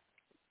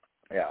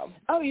 Yeah.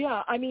 Oh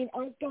yeah. I've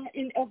got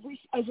in every,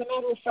 as a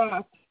matter of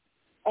fact,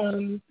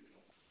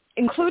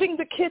 including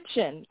the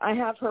kitchen, I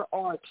have her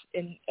art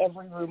in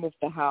every room of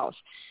the house.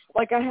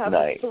 I have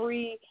a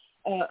three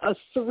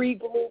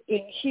group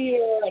in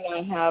here, and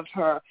I have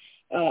her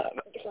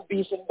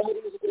Beast and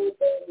Buddies group,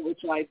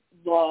 which I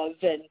love,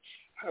 and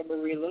her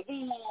Marie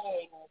Levine,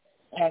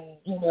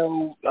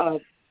 And,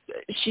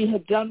 she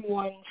had done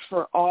one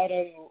for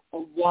autumn a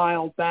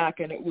while back,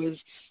 and it was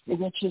the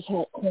witch's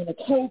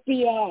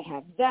cornucopia. I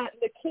have that in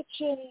the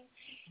kitchen.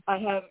 I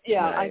have,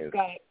 nice. I've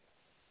got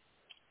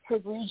her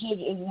Bridget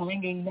is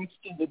hanging next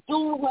to the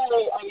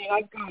doorway. I mean,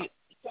 I've got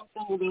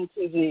something about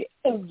TV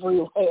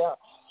everywhere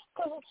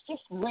because it's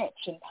just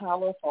rich and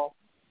powerful.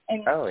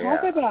 And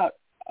talk about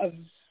a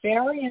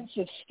variance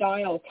of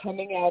style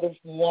coming out of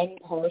one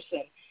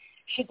person.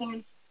 She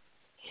does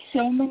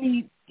so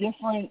many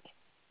different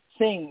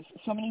things,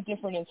 so many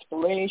different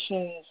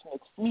inspirations,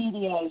 mixed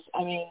medias.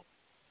 I mean,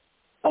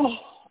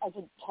 I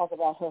could talk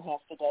about her half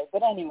the day.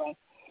 But anyway,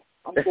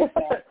 I'm just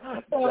there.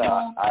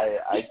 No,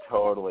 I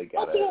totally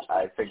get it.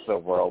 I think the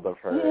world of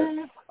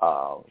her.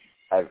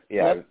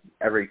 Yeah.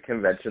 Every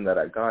convention that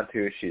I've gone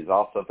to, she's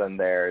also been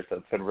there. So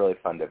it's been really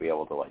fun to be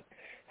able to, like,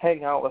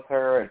 hang out with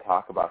her and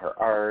talk about her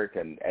art.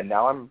 And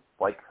now I'm,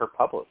 like, her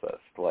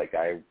publicist. Like,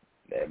 I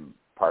am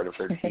part of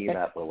her team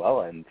at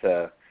Llewellyn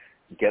to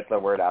get the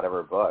word out of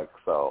her book,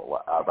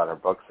 so about her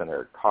books and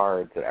her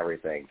cards and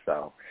everything.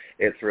 So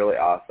it's really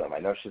awesome. I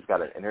know she's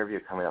got an interview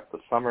coming up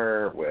this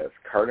summer with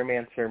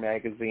Cartomancer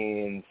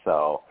magazine.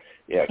 So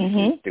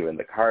she's doing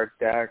the card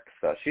deck.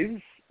 So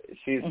she's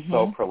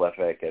so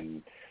prolific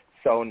and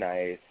so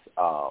nice.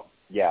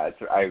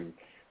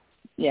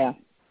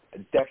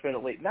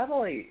 Definitely not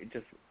only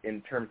just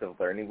in terms of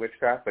learning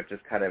witchcraft, but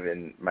just kind of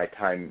in my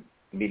time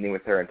meeting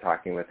with her and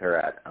talking with her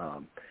at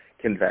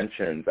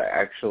conventions. I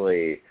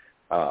actually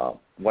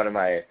one of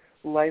my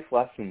life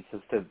lessons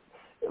is to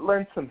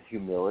learn some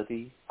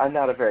humility. I'm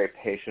not a very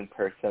patient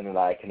person, and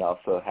I can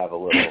also have a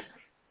little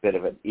bit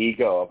of an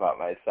ego about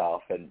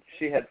myself. And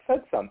she had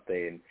said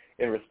something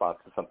in response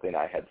to something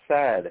I had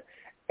said,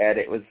 and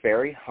it was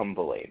very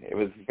humbling. It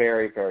was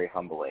very, very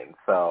humbling.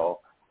 So,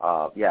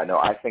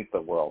 I think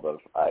the world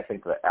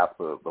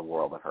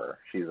of her.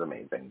 She's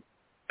amazing.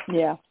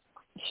 Yeah,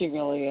 she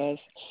really is.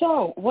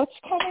 So, what's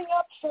coming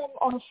up from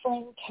our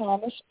friend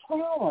Thomas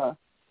Prowler?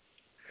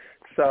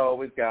 So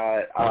we've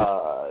got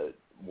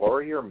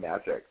Warrior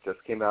Magic,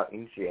 just came out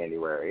in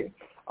January.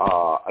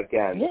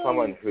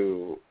 Someone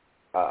who,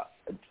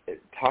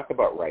 talk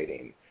about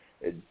writing.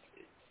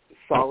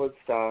 Solid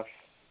stuff,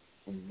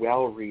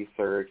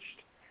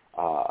 well-researched,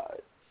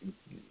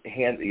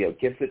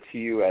 gives it to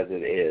you as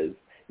it is.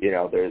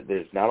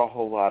 There's not a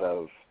whole lot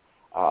of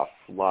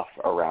fluff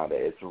around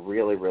it. It's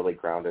really, really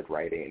grounded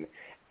writing.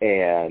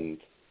 And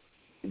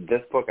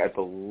this book, I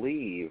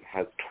believe,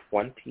 has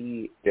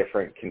 20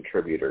 different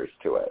contributors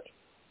to it.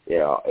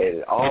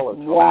 In all of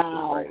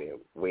Thomas's writing,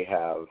 we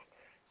have,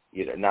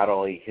 not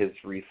only his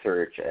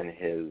research and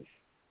his,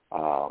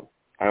 I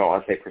don't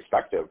want to say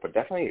perspective, but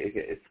definitely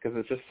it's because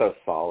it's just so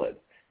solid.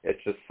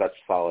 It's just such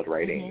solid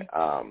writing.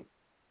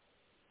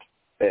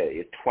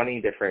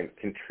 20 different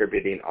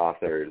contributing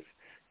authors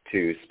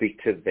to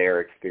speak to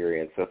their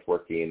experience with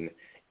working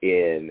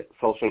in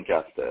social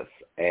justice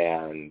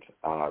and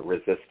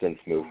resistance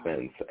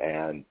movements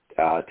and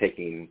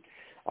taking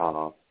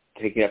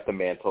up the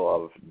mantle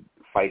of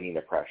fighting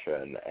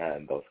oppression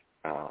and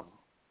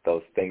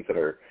those things that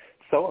are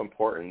so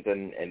important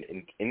and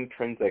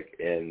intrinsic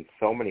in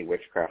so many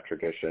witchcraft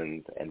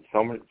traditions and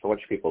so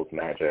much people's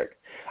magic.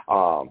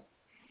 So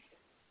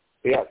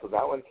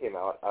that one came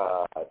out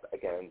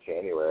again in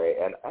January,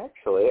 and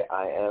actually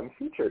I am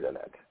featured in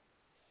it.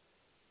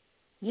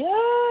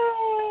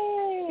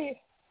 Yay!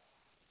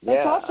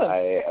 That's awesome.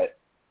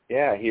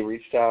 He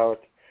reached out,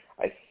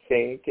 I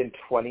think, in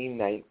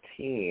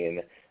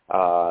 2019,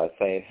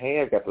 saying,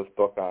 "Hey, I've got this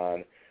book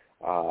on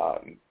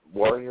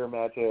warrior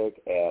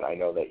magic, and I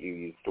know that you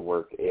used to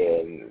work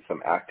in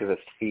some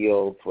activist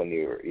fields when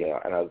you were,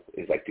 and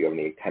he's like, do you have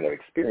any kind of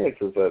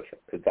experiences with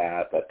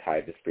that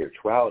tied to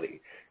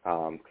spirituality?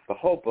 Because the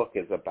whole book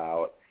is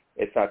about,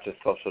 it's not just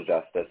social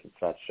justice,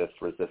 it's not just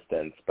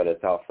resistance, but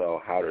it's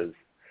also how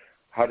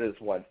does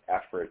one's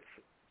efforts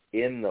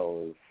in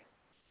those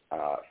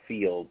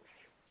fields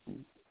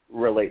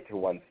relate to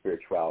one's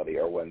spirituality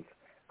or one's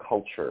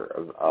culture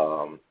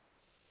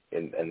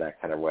in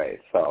that kind of way.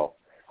 So,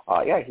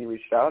 he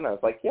reached out, and I was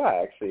like,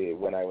 actually,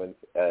 when I was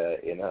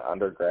in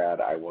undergrad,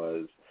 I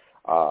was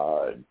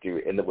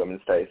in the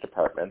women's studies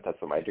department.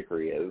 That's what my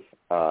degree is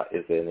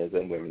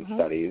in women's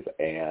studies,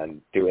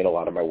 and doing a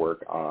lot of my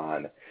work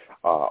on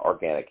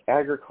organic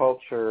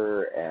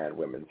agriculture and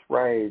women's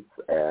rights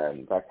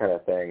and that kind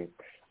of thing,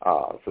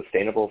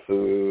 sustainable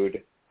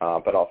food,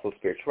 but also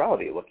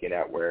spirituality, looking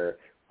at where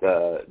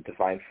the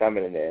divine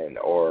feminine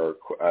or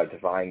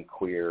divine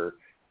queer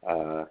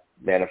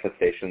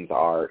manifestations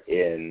are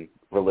in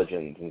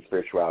religions and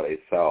spirituality.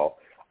 So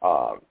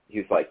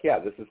he's like,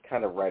 this is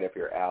kind of right up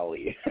your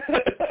alley.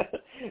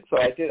 So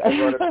I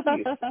wrote a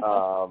piece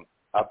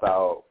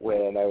about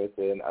when I was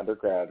in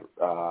undergrad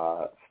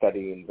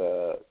studying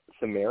the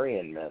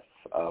Sumerian myths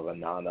of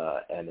Inanna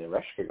and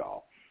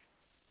Ereshkigal,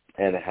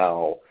 and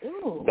how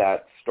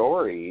that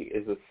story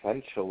is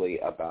essentially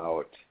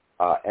about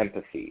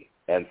empathy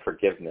and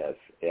forgiveness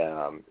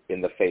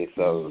in the face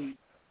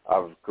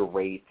of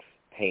great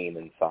pain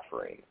and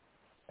suffering.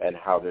 and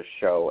how to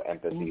show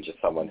empathy to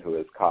someone who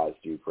has caused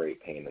you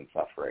great pain and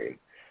suffering.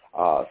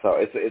 So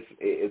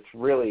it's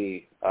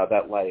really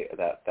that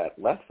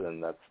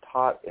lesson that's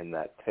taught in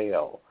that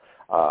tale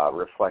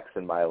reflects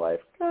in my life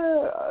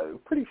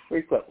pretty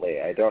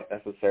frequently. I don't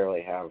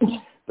necessarily have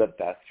the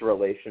best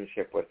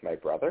relationship with my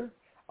brother,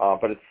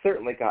 but it's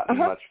certainly gotten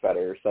much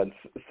better since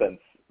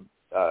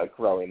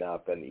growing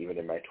up, and even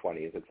in my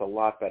 20s. It's a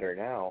lot better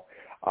now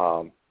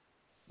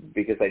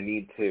because I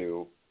need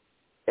to,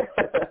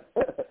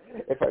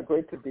 if I'm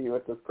going to be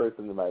with this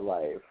person in my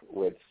life,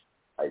 which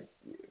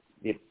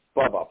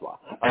blah, blah, blah,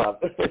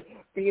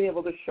 being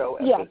able to show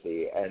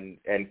empathy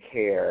and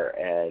care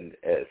and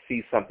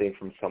see something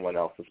from someone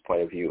else's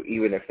point of view,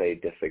 even if they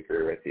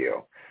disagree with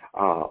you.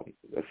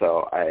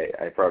 So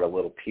I wrote a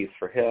little piece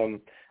for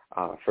him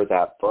for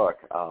that book.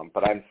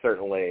 But I'm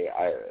certainly,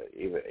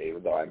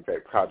 even though I'm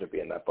very proud to be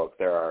in that book,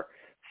 there are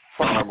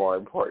far more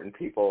important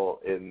people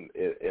in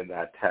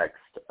that text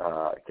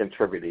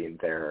contributing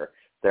their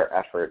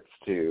efforts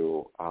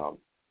to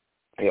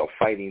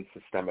fighting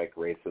systemic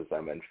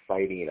racism and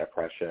fighting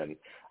oppression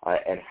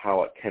and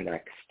how it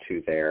connects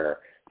to their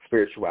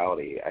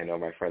spirituality. I know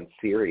my friend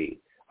Siri,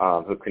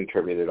 who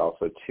contributed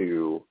also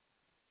to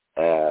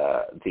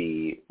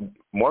the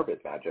Morbid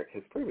Magic,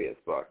 his previous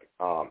book,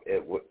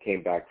 it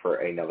came back for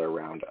another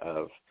round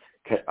of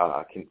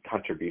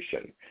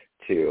contribution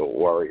to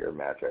warrior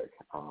magic.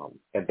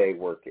 And they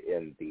work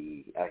in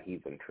the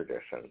heathen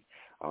tradition,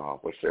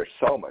 which there's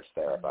so much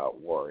there about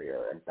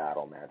warrior and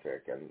battle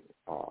magic, and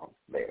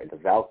the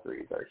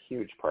Valkyries are a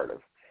huge part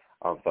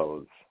of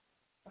those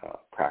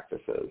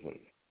practices. And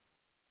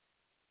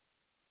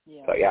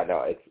so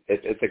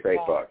it's a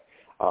great book.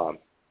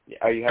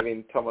 Are you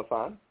having Thomas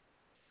on?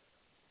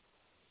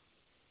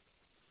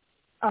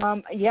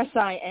 Yes,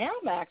 I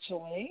am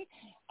actually.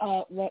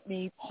 Let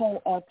me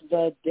pull up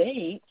the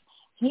date.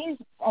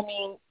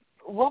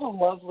 What a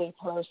lovely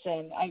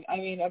person.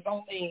 I've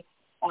only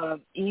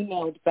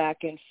emailed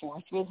back and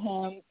forth with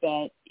him,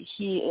 but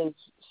he is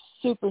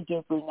super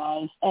duper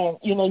nice. And,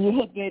 you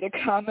had made a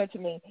comment to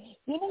me,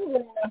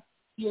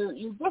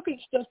 you're booking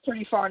stuff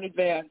pretty far in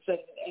advance, and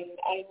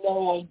I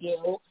know I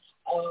do,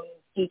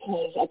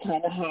 because I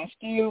kind of have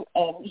to.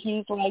 And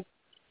he's like,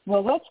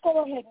 well, let's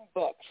go ahead and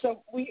book.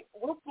 So we're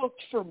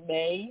booked for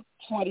May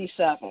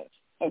 27th,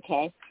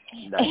 okay?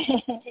 Nice.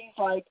 And he's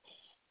like,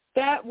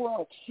 that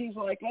works. He's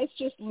like, let's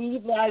just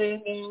leave that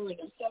in there, and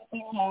if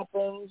something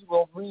happens,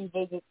 we'll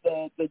revisit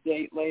the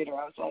date later.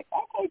 I was like,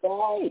 okay,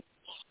 great.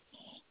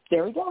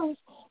 There he goes.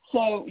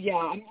 So,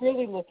 I'm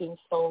really looking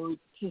forward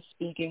to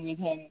speaking with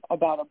him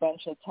about a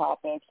bunch of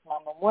topics,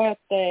 Mama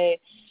Muerte,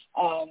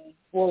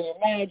 warrior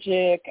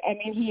magic.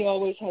 He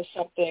always has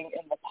something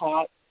in the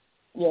pot,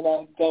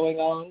 going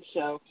on.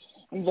 So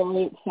I'm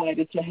very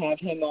excited to have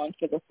him on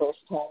for the first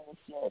time this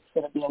year. It's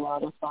going to be a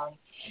lot of fun.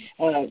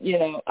 As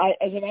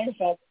a matter of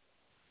fact,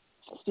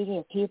 speaking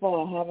of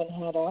people I haven't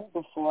had on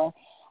before,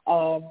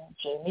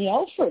 Jamie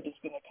Alford is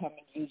going to come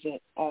and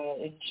visit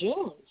in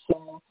June.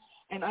 So,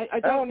 and I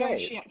don't know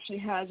if she actually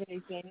has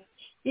anything.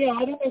 Yeah,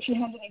 I don't know if she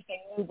has anything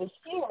new this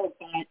year,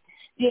 but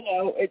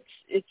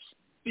it's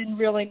been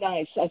really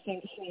nice. I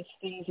think since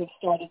things have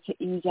started to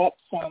ease up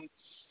some,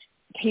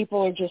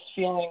 people are just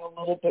feeling a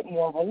little bit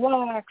more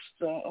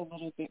relaxed, a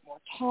little bit more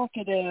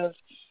talkative,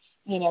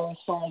 as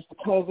far as the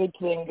COVID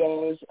thing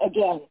goes.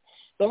 Again,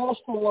 the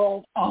rest of the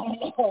world, I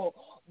don't know,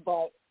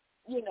 but,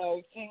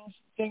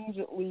 things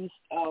at least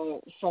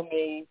from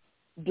a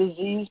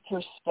disease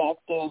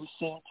perspective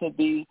seem to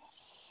be,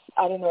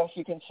 I don't know if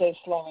you can say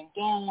slowing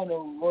down,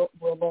 or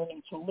we're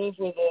learning to live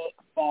with it,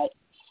 but,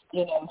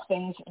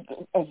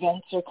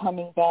 events are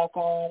coming back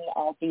on.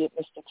 I'll be at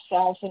Mystic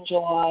South in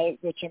July,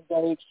 which I'm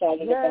very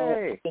excited about.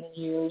 It's been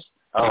years.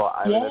 Oh,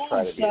 I'm going to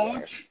try to be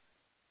there.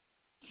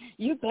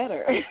 You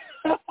better.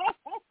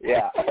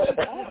 Yeah.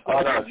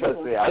 Oh, no,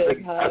 trust me.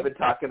 I've been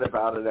talking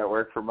about it at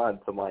work for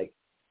months. I'm like,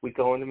 we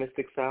going to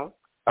Mystic South?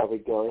 Are we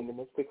going to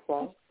Mystic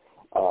South?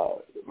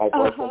 My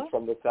boyfriend's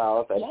from the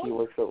South, and he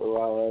works at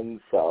Llewellyn,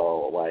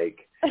 so,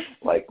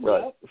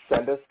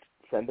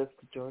 send us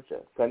to Georgia.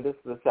 Send us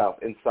to the South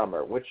in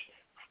summer, which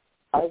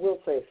I will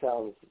say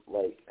sounds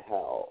like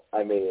hell.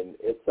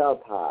 It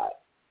sounds hot.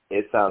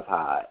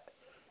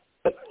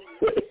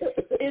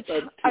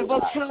 I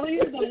will tell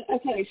you that.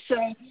 Okay, so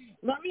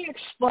let me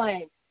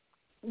explain.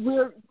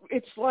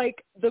 It's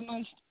like the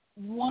most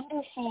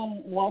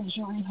wonderful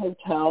luxury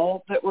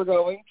hotel that we're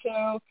going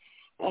to,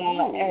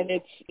 and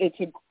it's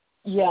a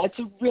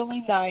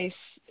really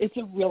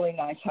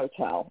nice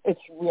hotel.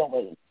 It's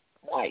really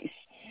nice.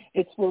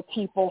 It's where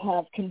people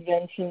have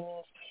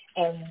conventions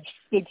and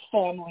big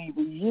family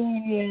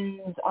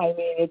reunions.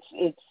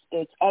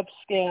 It's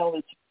upscale.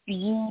 It's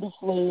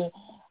beautifully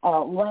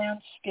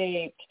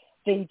landscaped.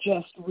 They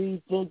just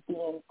redid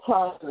the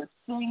entire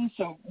thing,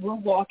 so we're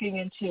walking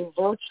into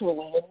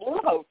virtually a new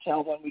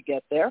hotel when we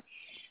get there,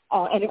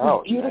 and it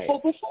was beautiful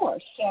before.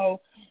 So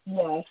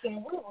we're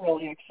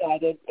really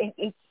excited.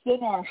 It's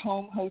been our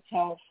home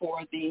hotel for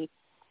the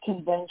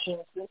convention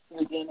since the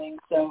beginning,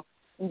 so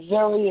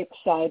very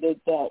excited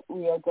that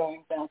we are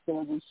going back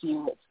there this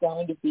year. It's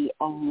going to be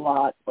a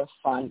lot of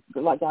fun.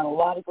 Got a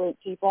lot of great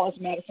people. As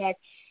a matter of fact,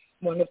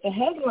 one of the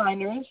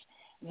headliners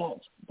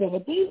that's going to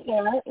be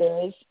there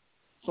is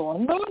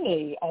Thorn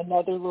Mooney,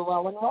 another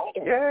Llewellyn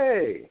writer.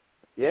 Yay!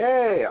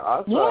 Yay!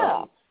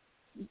 Awesome.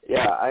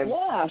 Yeah,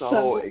 I'm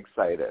so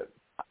excited.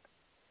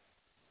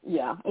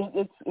 Yeah,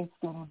 it's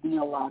going to be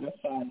a lot of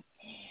fun.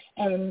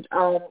 And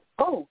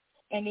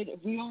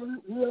we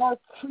are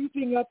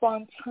creeping up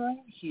on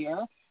time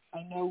here.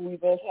 I know we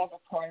both have a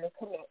prior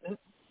commitment,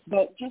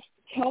 but just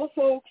tell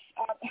folks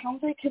how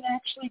they can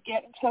actually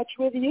get in touch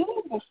with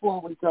you before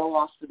we go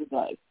off for the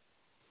day.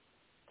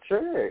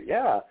 Sure,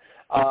 yeah.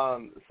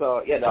 I'm so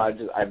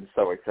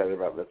excited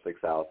about Mystic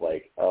South.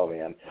 Like, oh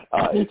man,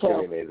 it's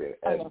gonna be amazing.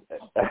 And,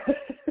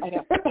 I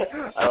know.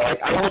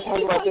 I want to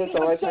talk about this. I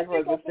want to talk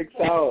about Mystic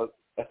South.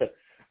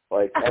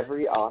 Like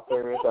every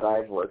author that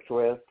I've worked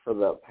with for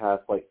the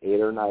past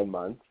 8 or 9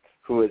 months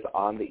who is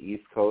on the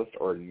East Coast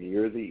or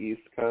near the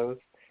East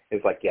Coast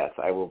is like, yes,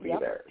 I will be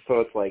there. So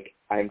it's like,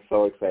 I'm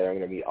so excited. I'm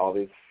going to meet all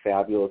these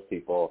fabulous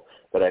people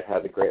that I've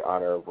had the great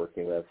honor of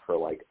working with for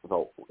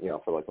the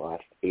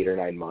last 8 or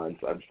 9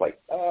 months. I'm just like,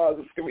 oh,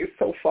 this is going to be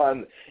so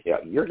fun.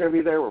 You're going to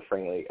be there. We're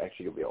finally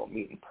actually going to be able to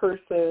meet in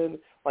person.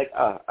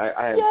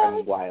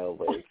 I'm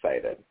wildly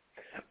excited.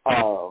 I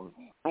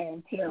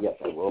am too. Yes,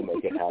 I will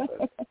make it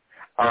happen.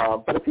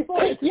 But if people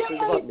are interested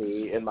about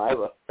me and my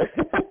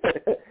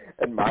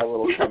and my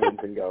little comings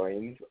and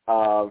goings,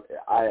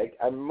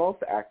 I'm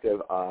most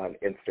active on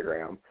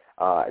Instagram.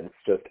 It's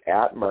just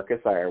at Markus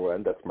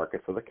Ironwood. That's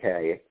Markus with a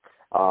K.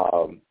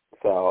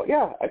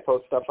 I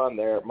post stuff on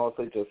there,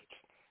 mostly just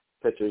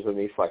pictures of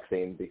me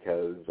flexing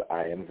because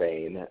I am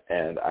vain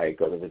and I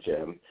go to the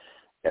gym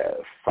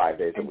 5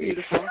 days a week.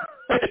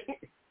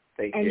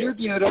 Thank you. And you're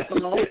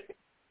beautiful.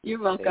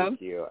 You're welcome.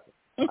 Thank you.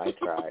 I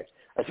try.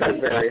 I try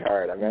very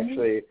hard. I'm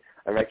actually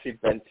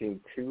benching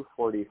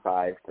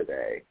 245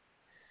 today.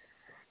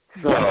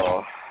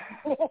 So,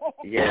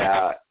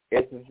 yeah,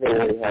 it's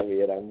very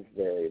heavy, and I'm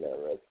very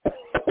nervous.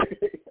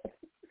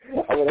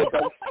 I'm going to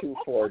bench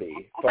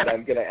 240, but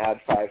I'm going to add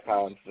 5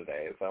 pounds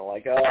today. So I'm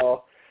like,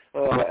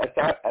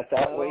 at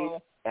that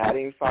weight,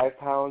 adding 5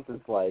 pounds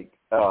is like,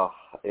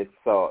 it's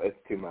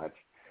too much.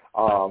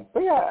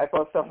 But yeah, I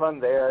post stuff on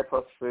there. I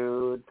post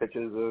food,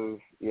 pictures of,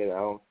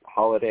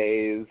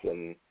 holidays,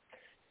 and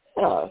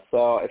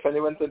so if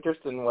anyone's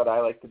interested in what I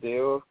like to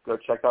do, go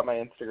check out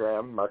my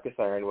Instagram, Markus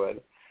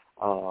Ironwood.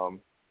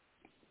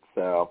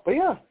 But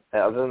yeah,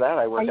 other than that,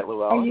 I work at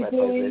Llewellyn. I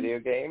play video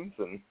games,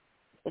 and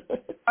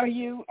Are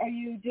you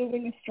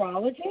doing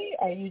astrology?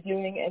 Are you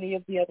doing any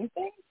of the other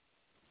things?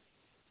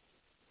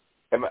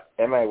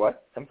 Am I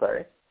what? I'm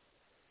sorry.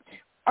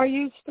 Are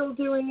you still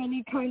doing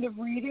any kind of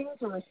readings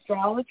or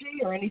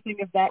astrology or anything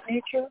of that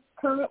nature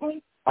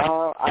currently?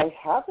 I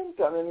haven't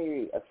done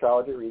any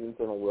astrology readings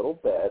in a little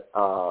bit.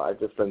 I've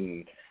just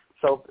been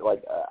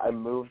I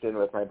moved in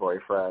with my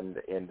boyfriend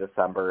in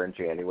December and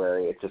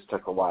January. It just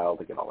took a while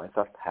to get all my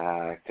stuff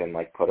packed and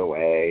put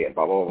away and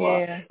blah, blah, blah.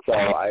 Yeah. So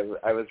I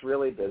was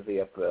really busy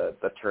at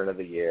the turn of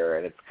the year,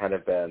 and it's kind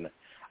of been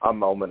a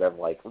moment of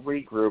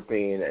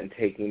regrouping and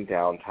taking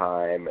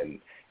downtime and,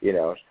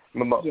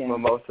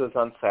 mimosas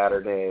on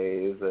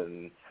Saturdays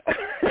and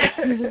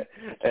and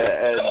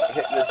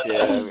hitting the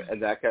gym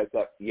and that kind of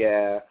stuff.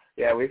 Yeah,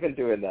 we've been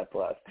doing that the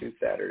last 2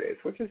 Saturdays,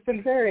 which has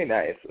been very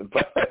nice.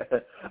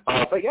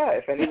 But yeah,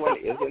 if anyone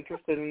is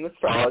interested in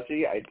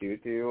astrology, I do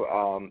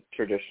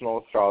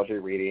traditional astrology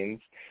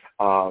readings.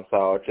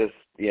 So just,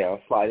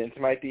 slide into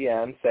my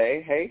DM,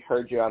 say, hey,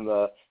 heard you on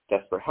the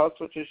Desperate House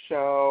Witches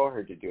show,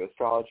 heard you do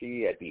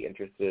astrology, I'd be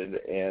interested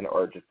in,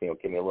 or just,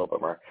 give me a little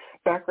bit more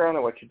background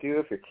on what you do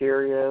if you're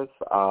curious.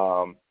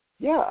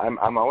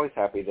 I'm always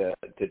happy to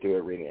do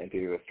a reading. I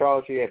do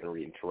astrology. I've been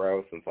reading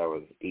tarot since I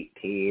was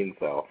 18,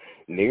 so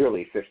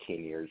nearly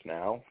 15 years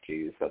now.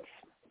 Geez, that's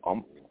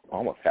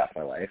almost half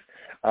my life.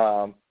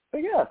 But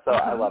yeah, so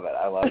I love it.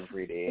 I love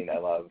reading. I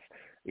love,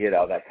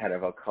 that kind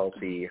of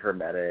occulty,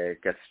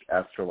 hermetic,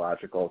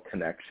 astrological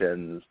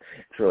connections.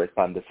 It's really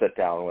fun to sit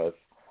down with,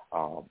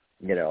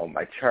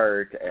 my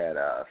chart and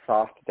a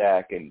soft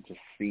deck and just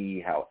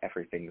see how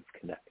everything's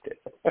connected.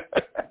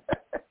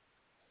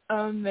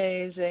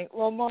 Amazing.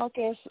 Well,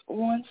 Markus,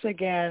 once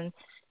again,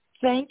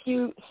 thank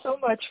you so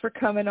much for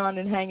coming on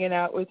and hanging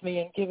out with me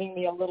and giving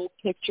me a little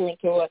picture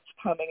into what's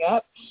coming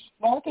up.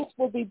 Markus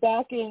will be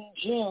back in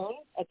June,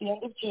 at the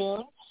end of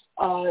June,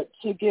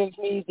 to give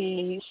me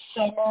the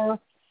summer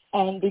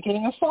and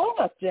beginning of fall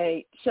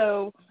update.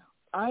 So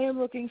I am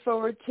looking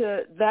forward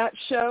to that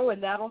show,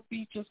 and that'll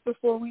be just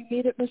before we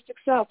meet at Mystic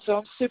South. So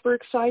I'm super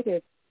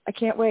excited. I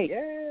can't wait.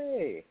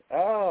 Yay!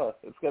 Oh,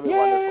 it's going to be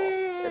wonderful.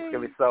 It's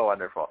going to be so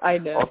wonderful. I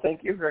know. Well,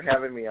 thank you for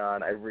having me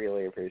on. I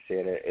really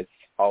appreciate it. It's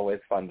always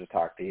fun to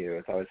talk to you.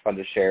 It's always fun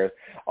to share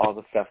all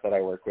the stuff that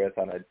I work with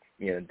on a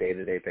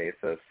day-to-day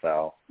basis.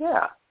 So,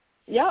 yeah.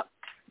 Yep.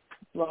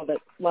 Love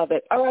it. Love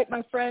it. All right,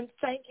 my friend,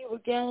 thank you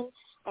again.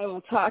 I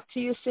will talk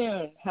to you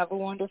soon. Have a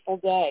wonderful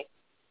day.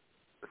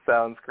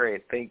 Sounds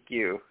great. Thank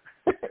you.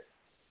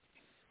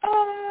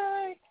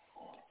 Bye.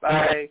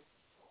 Bye.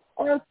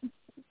 Okay,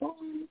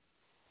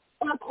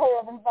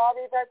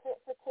 everybody, that's it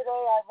for today.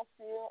 I will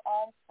see you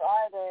on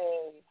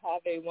Friday.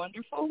 Have a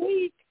wonderful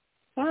week.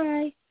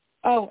 Bye.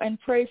 Oh, and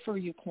pray for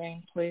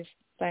Ukraine, please.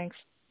 Thanks.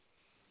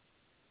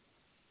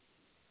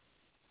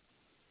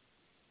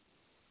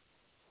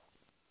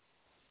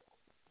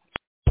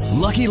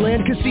 Lucky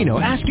Land Casino,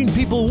 asking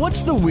people,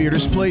 what's the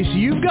weirdest place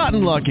you've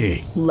gotten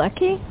lucky?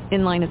 Lucky?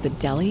 In line at the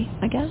deli,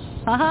 I guess?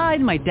 Aha,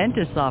 in my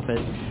dentist's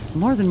office.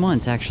 More than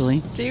once,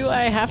 actually. Do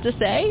I have to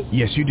say?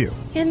 Yes, you do.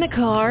 In the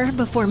car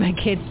before my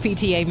kids'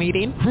 PTA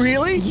meeting.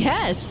 Really?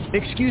 Yes.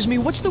 Excuse me,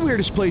 what's the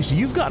weirdest place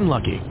you've gotten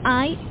lucky?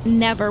 I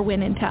never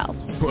win and tell.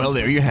 Well,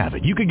 there you have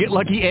it. You can get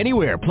lucky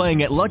anywhere,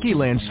 playing at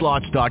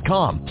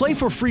LuckyLandSlots.com. Play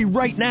for free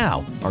right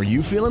now. Are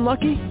you feeling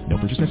lucky? No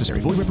purchase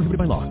necessary. Void where prohibited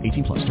by law.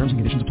 18+. Terms and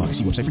conditions apply.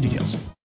 See website for details.